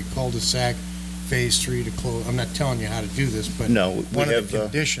temporary cul-de-sac, phase 3 to close. I'm not telling you how to do this, but No, we one of have, the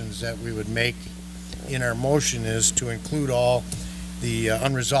conditions that we would make in our motion is to include all the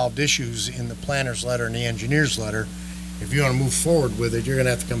unresolved issues in the planner's letter and the engineer's letter. If you want to move forward with it, you're going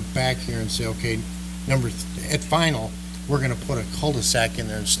to have to come back here and say, okay, at final, we're going to put a cul-de-sac in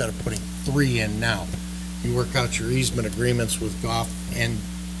there instead of putting 3 in now. You work out your easement agreements with Goff and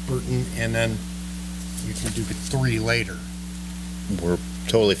Burton, and then you can do 3 later. We're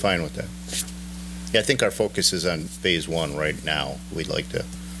totally fine with that. Yeah, I think our focus is on phase 1 right now. We'd like to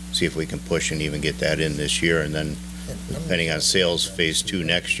see if we can push and even get that in this year, and then depending on sales, phase 2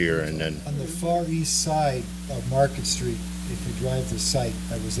 next year, and then, On the far east side of Market Street, if you drive the site,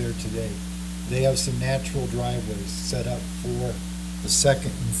 I was there today, they have some natural driveways set up for the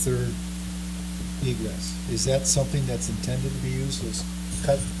second and third egress. Is that something that's intended to be used, those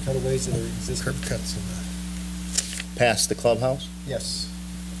cutaways that are existing? Curb cuts in the past the clubhouse, Yes.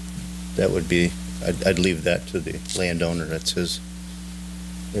 that would be, I'd leave that to the landowner. That's his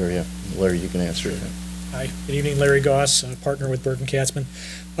area. Larry, you can answer that. Hi, good evening, Larry Goss, partner with Burton Katzman.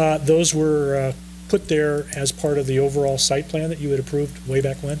 Those were put there as part of the overall site plan that you had approved way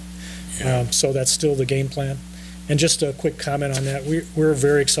back when. So that's still the game plan. And just a quick comment on that, we're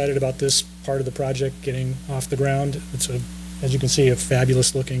very excited about this part of the project getting off the ground. It's, as you can see, a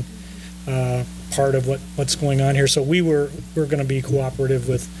fabulous looking part of what's going on here. So we're going to be cooperative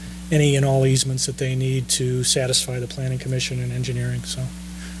with any and all easements that they need to satisfy the planning commission and engineering. So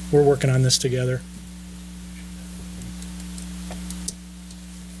we're working on this together.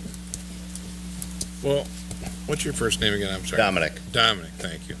 Well, what's your first name again? I'm sorry. Dominic. Dominic,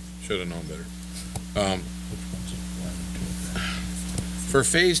 thank you. Should have known better. For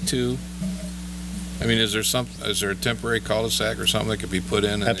phase 2, I mean, is there a temporary cul-de-sac or something that could be put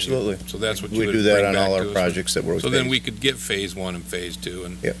in? Absolutely. So that's what you We would do that bring on back all to our us? projects that we're. So then we could get phase 1 and phase 2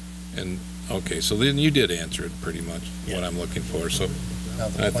 and. Yep. And, okay, so then you did answer it pretty much, what I'm looking for, so. Now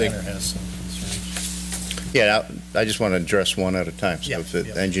the I think- planner has some concerns. Yeah, I just want to address one at a time. So Yeah, if the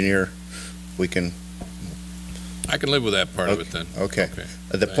yeah. engineer, we can, I can live with that part of it then. okay. Okay.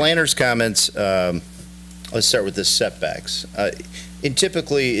 The Thanks. planner's comments, let's start with the setbacks. And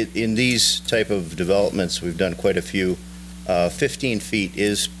typically, in these type of developments, we've done quite a few, 15 feet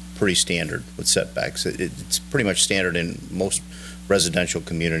is pretty standard with setbacks. It's pretty much standard in most residential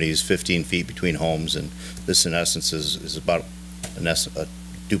communities, 15 feet between homes, and this in essence is about, a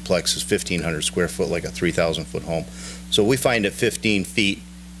duplex is 1,500 square foot, like a 3,000-foot home. So we find that 15 feet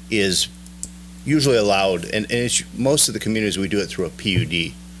is usually allowed, and it's, most of the communities, we do it through a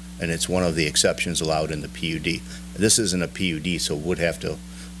PUD, and it's one of the exceptions allowed in the PUD. This isn't a PUD, so it would have to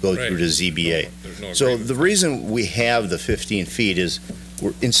go Right. through the ZBA. There's no So agreement. the reason we have the 15 feet is,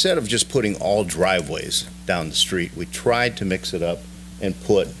 instead of just putting all driveways down the street, we tried to mix it up and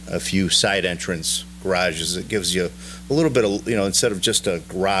put a few side entrance garages. It gives you a little bit of, instead of just a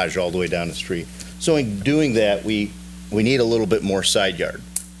garage all the way down the street. So in doing that, we need a little bit more side yard.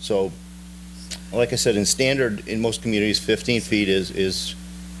 So, like I said, in standard, in most communities, 15 feet is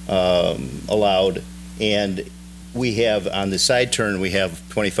allowed, and we have, on the side turn, we have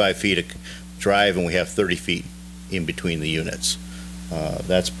 25 feet of drive, and we have 30 feet in between the units.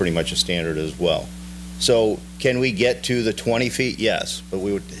 That's pretty much a standard as well. So can we get to the 20 feet? Yes, but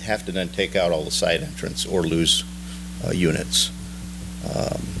we would have to then take out all the side entrance or lose units.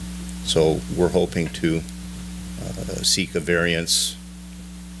 So we're hoping to seek a variance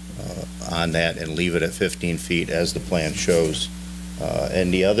on that and leave it at 15 feet as the plan shows.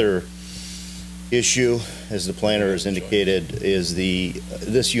 And the other issue, as the planner has indicated, is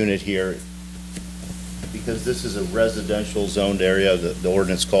this unit here. Because this is a residential zoned area, the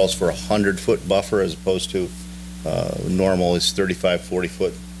ordinance calls for a 100-foot buffer as opposed to normal is 35,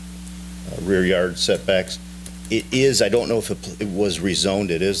 40-foot rear yard setbacks. It is, I don't know if it was rezoned,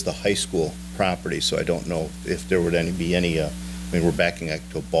 it is the high school property, so I don't know if there would be any, we're backing up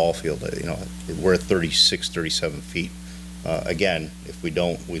to a ball field, we're at 36, 37 feet. Again, if we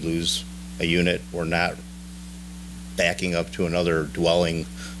don't, we lose a unit. We're not backing up to another dwelling,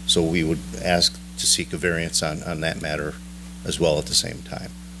 so we would ask to seek a variance on that matter as well at the same time.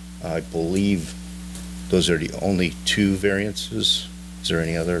 I believe those are the only two variances. Is there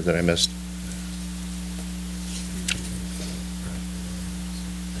any other that I missed?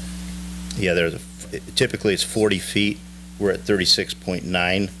 Yeah, typically it's 40 feet. We're at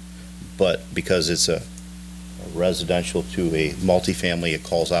 36.9, but because it's a residential to a multifamily, it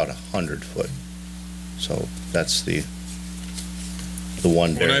calls out 100 foot. So that's the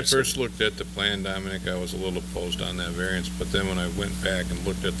one When variance. I first looked at the plan, Dominic, I was a little opposed on that variance, but then when I went back and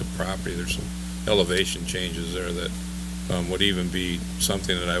looked at the property, there's some elevation changes there that would even be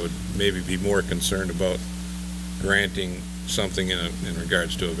something that I would maybe be more concerned about granting something in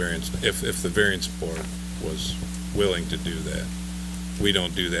regards to a variance, if the variance board was willing to do that. We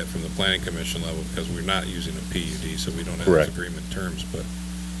don't do that from the planning commission level because we're not using a PUD, so we don't have those agreement terms. But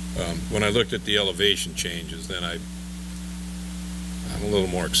when I looked at the elevation changes, then I'm a little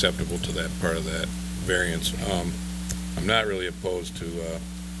more acceptable to that part of that variance. I'm not really opposed to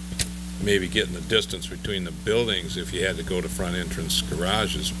maybe getting the distance between the buildings if you had to go to front entrance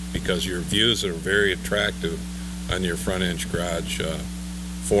garages, because your views are very attractive on your front entrance garage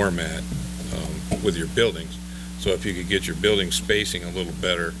format with your buildings. So if you could get your building spacing a little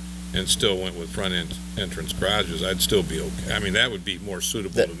better and still went with front entrance garages, I'd still be okay. I mean, that would be more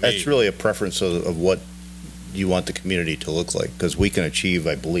suitable to me. That's really a preference of what you want the community to look like, because we can achieve,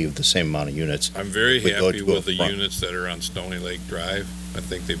 I believe, the same amount of units. I'm very happy with the units that are on Stony Lake Drive. I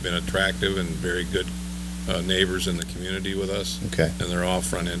think they've been attractive and very good neighbors in the community with us. Okay. And they're all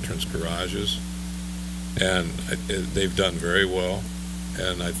front entrance garages. And they've done very well.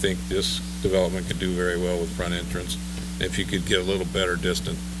 And I think this development could do very well with front entrance. If you could get a little better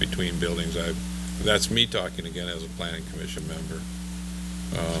distance between buildings, that's me talking again as a planning commission member.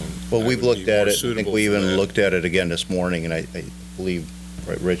 Well, we've looked at it. I think we even looked at it again this morning, and I believe,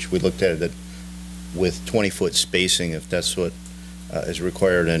 right, Rich, we looked at it with 20-foot spacing, if that's what is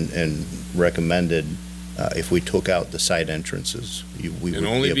required and recommended. If we took out the side entrances, we would. And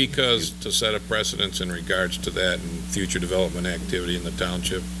only because to set a precedence in regards to that and future development activity in the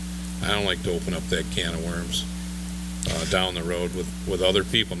township, I don't like to open up that can of worms down the road with other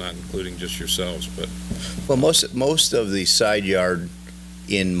people, not including just yourselves. But well, most of the side yard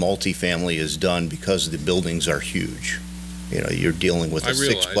in multifamily is done because the buildings are huge. You know, you're dealing with a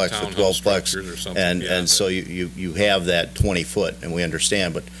 6-plex, a 12-plex, and so you have that 20-foot, and we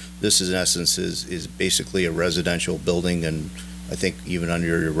understand. But this is, in essence, is basically a residential building, and I think even under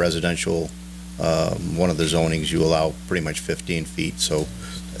your residential, one of the zonings, you allow pretty much 15 feet. So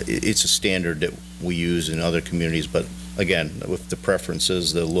it's a standard that we use in other communities. But again, with the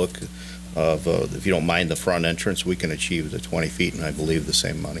preferences, the look of, if you don't mind the front entrance, we can achieve the 20 feet, and I believe the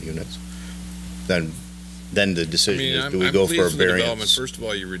same amount of units. Then the decision is, do we go for a variance? First of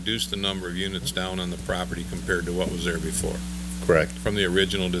all, you reduce the number of units down on the property compared to what was there before. Correct. From the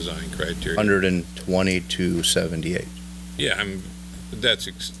original design criteria. 120 to 78. Yeah,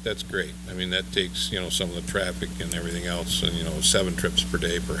 that's great. I mean, that takes, some of the traffic and everything else, and, 7 trips per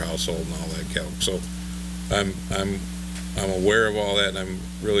day per household and all that calc. So I'm aware of all that, and I'm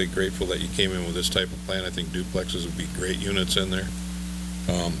really grateful that you came in with this type of plan. I think duplexes would be great units in there.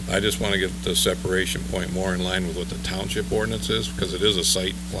 I just want to get the separation point more in line with what the township ordinance is, because it is a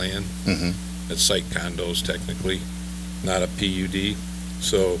site plan. Mm-hmm. It's site condos technically, not a PUD.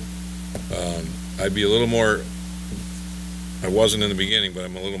 So I'd be a little more I wasn't in the beginning, but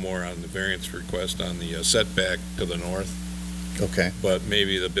I'm a little more on the variance request on the setback to the north, Okay. but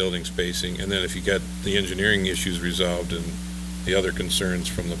maybe the building spacing, and then if you get the engineering issues resolved and the other concerns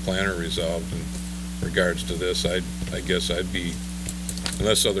from the planner resolved in regards to this, I guess I'd be,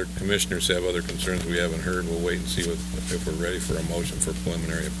 unless other commissioners have other concerns we haven't heard, we'll wait and see if we're ready for a motion for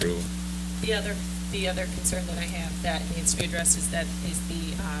preliminary approval. The other concern that I have that needs to be addressed is the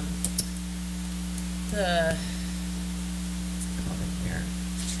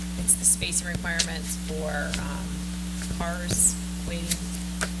it's the spacing requirements for cars waiting.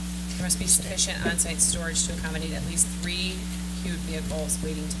 There must be sufficient on-site storage to accommodate at least 3 queued vehicles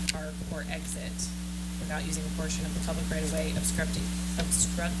waiting to park or exit without using a portion of the public right-of-way, obstructing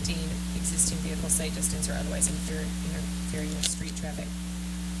existing vehicle sight distance or otherwise interfering with street traffic,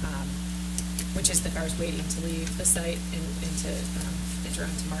 which is the cars waiting to leave the site and to enter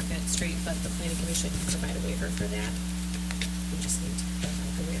onto Market Street, but the planning commission can provide a waiver for that. We just need to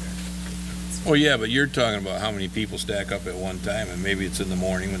provide the waiver. Oh, yeah, but you're talking about how many people stack up at one time, and maybe it's in the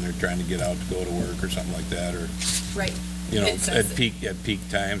morning when they're trying to get out to go to work or something like that, or, Right. you know, at peak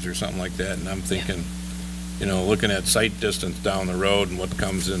times or something like that, and I'm thinking, you know, looking at sight distance down the road and what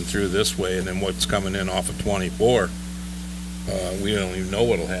comes in through this way, and then what's coming in off of 24, we don't even know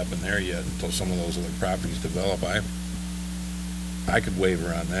what'll happen there yet until some of those other properties develop. I could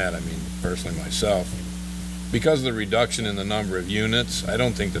waver on that, I mean, personally myself. Because of the reduction in the number of units, I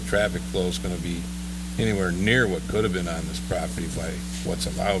don't think the traffic flow is gonna be anywhere near what could have been on this property by what's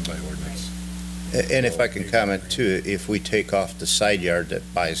allowed by ordinance. And if I can comment too, if we take off the side yard, that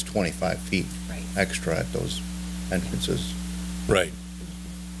buys 25 feet Right. extra at those entrances. Right.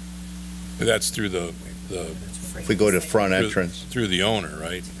 That's through the If we go to front entrance. through the owner,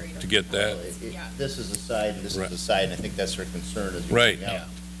 right, to get that. This is the side, this is the side, and I think that's their concern is. Right. Yeah.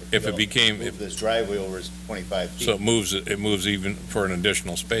 If it became, Move this driveway over is 25 feet. so it moves even for an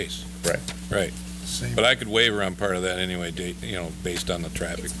additional space. Right. Right. But I could waiver on part of that anyway, you know, based on the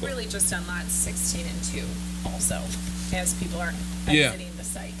traffic It's flow. really just on lots 16 and 2 also, as people are Yeah. exiting the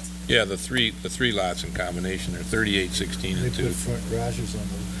site. Yeah, the three lots in combination are 38, 16, They and 2. put front garages on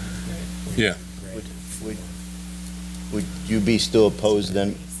those. Yeah. Would you be still opposed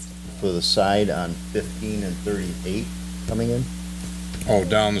then for the side on 15 and 38 coming in? Oh,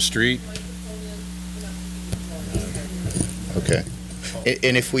 down the street? Okay.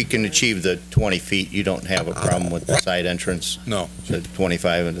 And if we can achieve the 20 feet, you don't have a problem with the side entrance? No. The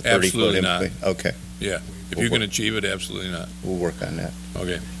 25 and the 30 foot Absolutely in not. between? Okay, Yeah. If you can achieve it, absolutely not. we'll work on that.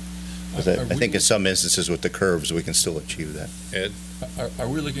 Okay. 'Cause I think in some instances with the curves, we can still achieve that. Ed? Are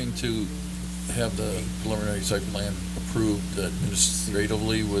we looking to have the preliminary site plan approved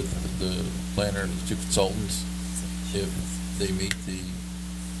administratively with the planner and the two consultants if they meet the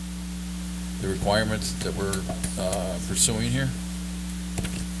requirements that we're pursuing here?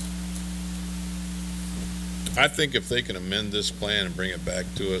 I think if they can amend this plan and bring it back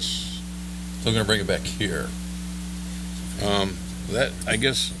to us, So I'm gonna bring it back here. that, I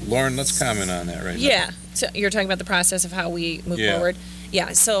guess, Lauren, let's comment on that right now. Yeah, so you're talking about the process of how we move Yeah. forward?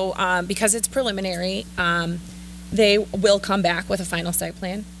 Yeah, so, because it's preliminary, they will come back with a final site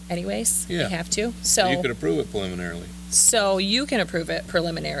plan anyways. Yeah. They have to, You so, could approve it preliminarily. so you can approve it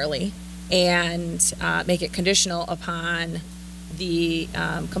preliminarily and, make it conditional upon the,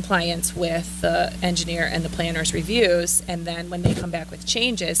 compliance with the engineer and the planner's reviews, and then when they come back with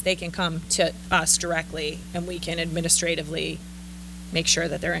changes, they can come to us directly, and we can administratively make sure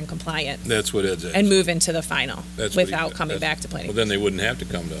that they're in compliance. That's what Ed's at. And move into the final That's what he- without coming that's- back to Well, planning. then they wouldn't have to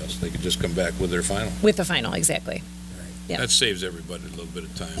come to us. They could just come back with their final. With the final, exactly. Yeah. That saves everybody a little bit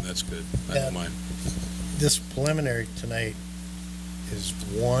of time. That's good. I Yeah. don't mind. This preliminary tonight is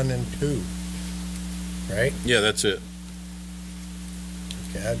 1 and 2, right? Yeah, that's it.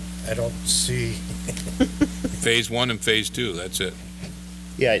 Okay, I don't see, Phase 1 and Phase 2, that's it.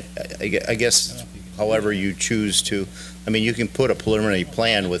 Yeah, I guess however you choose to, I mean, you can put a preliminary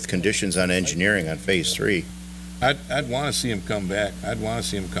plan with conditions on engineering on phase 3. I'd want to see him come back. I'd want to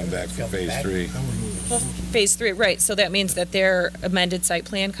see him come back for Phase 3. Phase 3, right, so that means that their amended site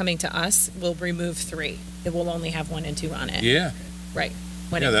plan coming to us will remove 3. It will only have 1 and 2 on it. Yeah. Right.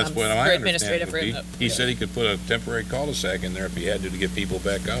 When Yeah, it that's comes what for I understand. administrative it would be. review. He said he could put a temporary cul-de-sac in there if he had to get people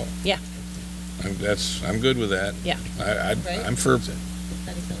back out. Yeah. I'm good with that. Yeah. I'm Right. for How do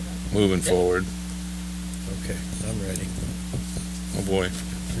you feel about moving forward. okay, I'm ready. Oh, boy.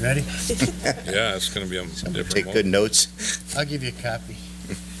 You ready? Yeah, it's going to be a different Take one. good notes. I'll give you a copy.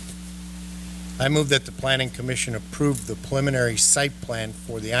 I move that the Planning Commission approve the preliminary site plan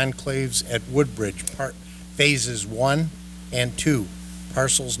for the enclaves at Woodbridge, phases 1 and 2,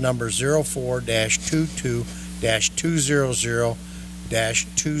 parcels number 04-22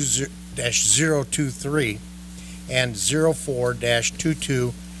 04-200-023 and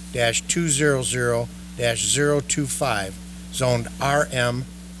 04-22-200-025, zoned RM,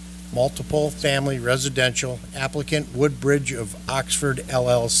 multiple family residential, applicant Woodbridge of Oxford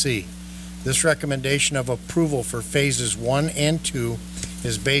LLC. This recommendation of approval for phases 1 and 2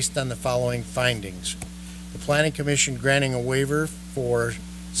 is based on the following findings. The Planning Commission granting a waiver for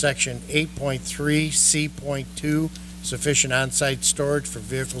Section 8.3 C.2, sufficient on-site storage for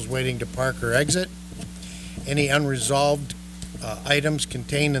vehicles waiting to park or exit. Any unresolved items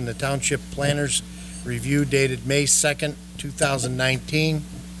contained in the Township Planner's review dated May 2nd, 2019.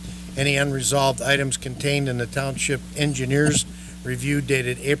 Any unresolved items contained in the Township Engineer's review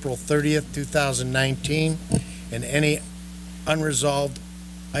dated April 30th, 2019. And any unresolved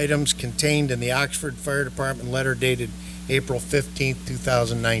items contained in the Oxford Fire Department letter dated April 15th,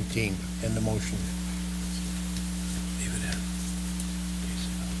 2019. And the motion.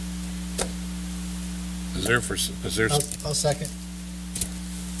 Is there, I'll second.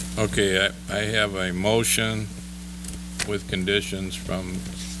 okay, I have a motion with conditions from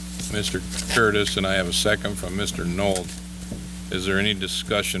Mr. Curtis, and I have a second from Mr. Knoll. Is there any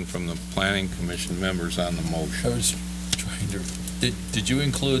discussion from the Planning Commission members on the I motion? was trying to, did you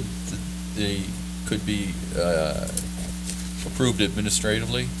include the could be approved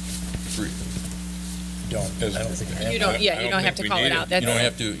administratively? I don't think I have. You don't, yeah, I you don't don't have to think we call it need out. it. That's You don't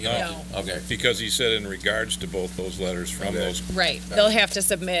have to, you No. know, okay. Because he said in regards to both those letters from those, right. They'll have to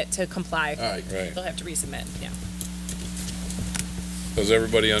submit to comply. All right. right. They'll have to resubmit, yeah. Does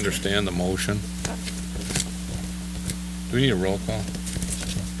everybody understand the motion? Do we need a roll call?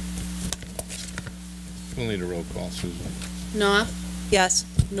 We'll need a roll call, Susan. Knopf, Yes.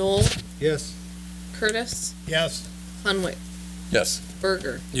 Knoll, Yes. Curtis, Yes. Hunwick, Yes.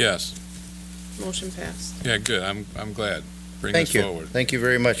 Berger. Yes. Motion passed. Yeah, good. I'm glad. Bring Thank this you. forward. Thank you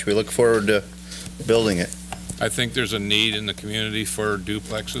very much. We look forward to building it. I think there's a need in the community for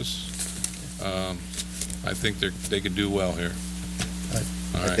duplexes. I think they could do well here.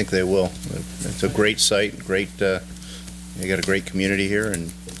 All I right. think they will. It's a great site, great, you got a great community here,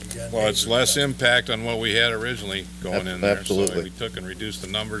 and Well, it's less impact on what we had originally going in there. Absolutely. So we took and reduced the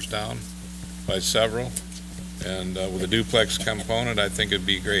numbers down by several. And with a duplex component, I think it'd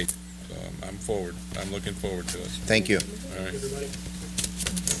be great. So I'm forward. I'm looking forward to it. thank you. All right.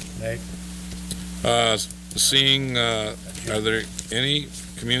 Nate? Seeing, are there any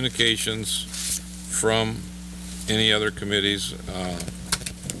communications from any other committees?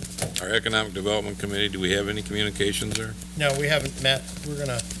 Our Economic Development Committee, do we have any communications there? No, we haven't met. We're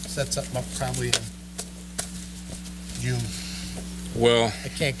gonna set something up probably in June. Well, I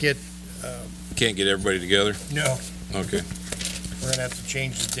can't get, can't get everybody together? no, Okay. we're gonna have to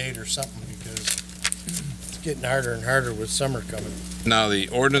change the date or something because it's getting harder and harder with summer coming. Now, the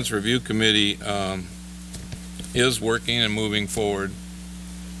Ordinance Review Committee is working and moving forward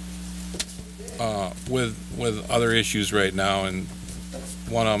with other issues right now, and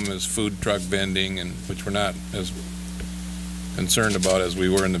one of them is food truck vending, and which we're not as concerned about as we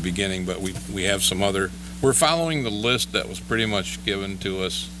were in the beginning, but we have some other. We're following the list that was pretty much given to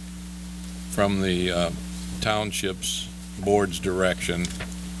us from the Township's board's direction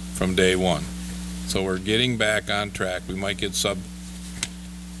from day one. So we're getting back on track. We might get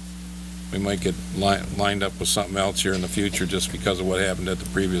lined up with something else here in the future just because of what happened at the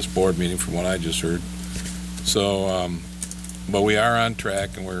previous board meeting from what I just heard. So, but we are on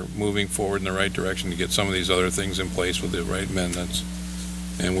track and we're moving forward in the right direction to get some of these other things in place with the right amendments.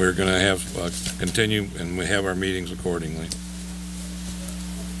 And we're going to have continue, and we have our meetings accordingly.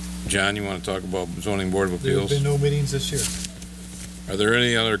 John, you want to talk about zoning board of There have appeals? been no meetings this year. Are there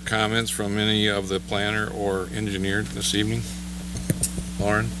any other comments from any of the planner or engineer this evening?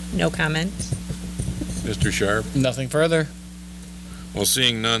 Lauren? No comment. Mr. Sharp? Nothing further. Well,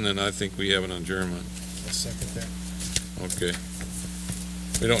 seeing none, then I think we have an adjournment. A second there. Okay.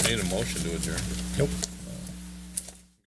 We don't need a motion to adjourn. Nope.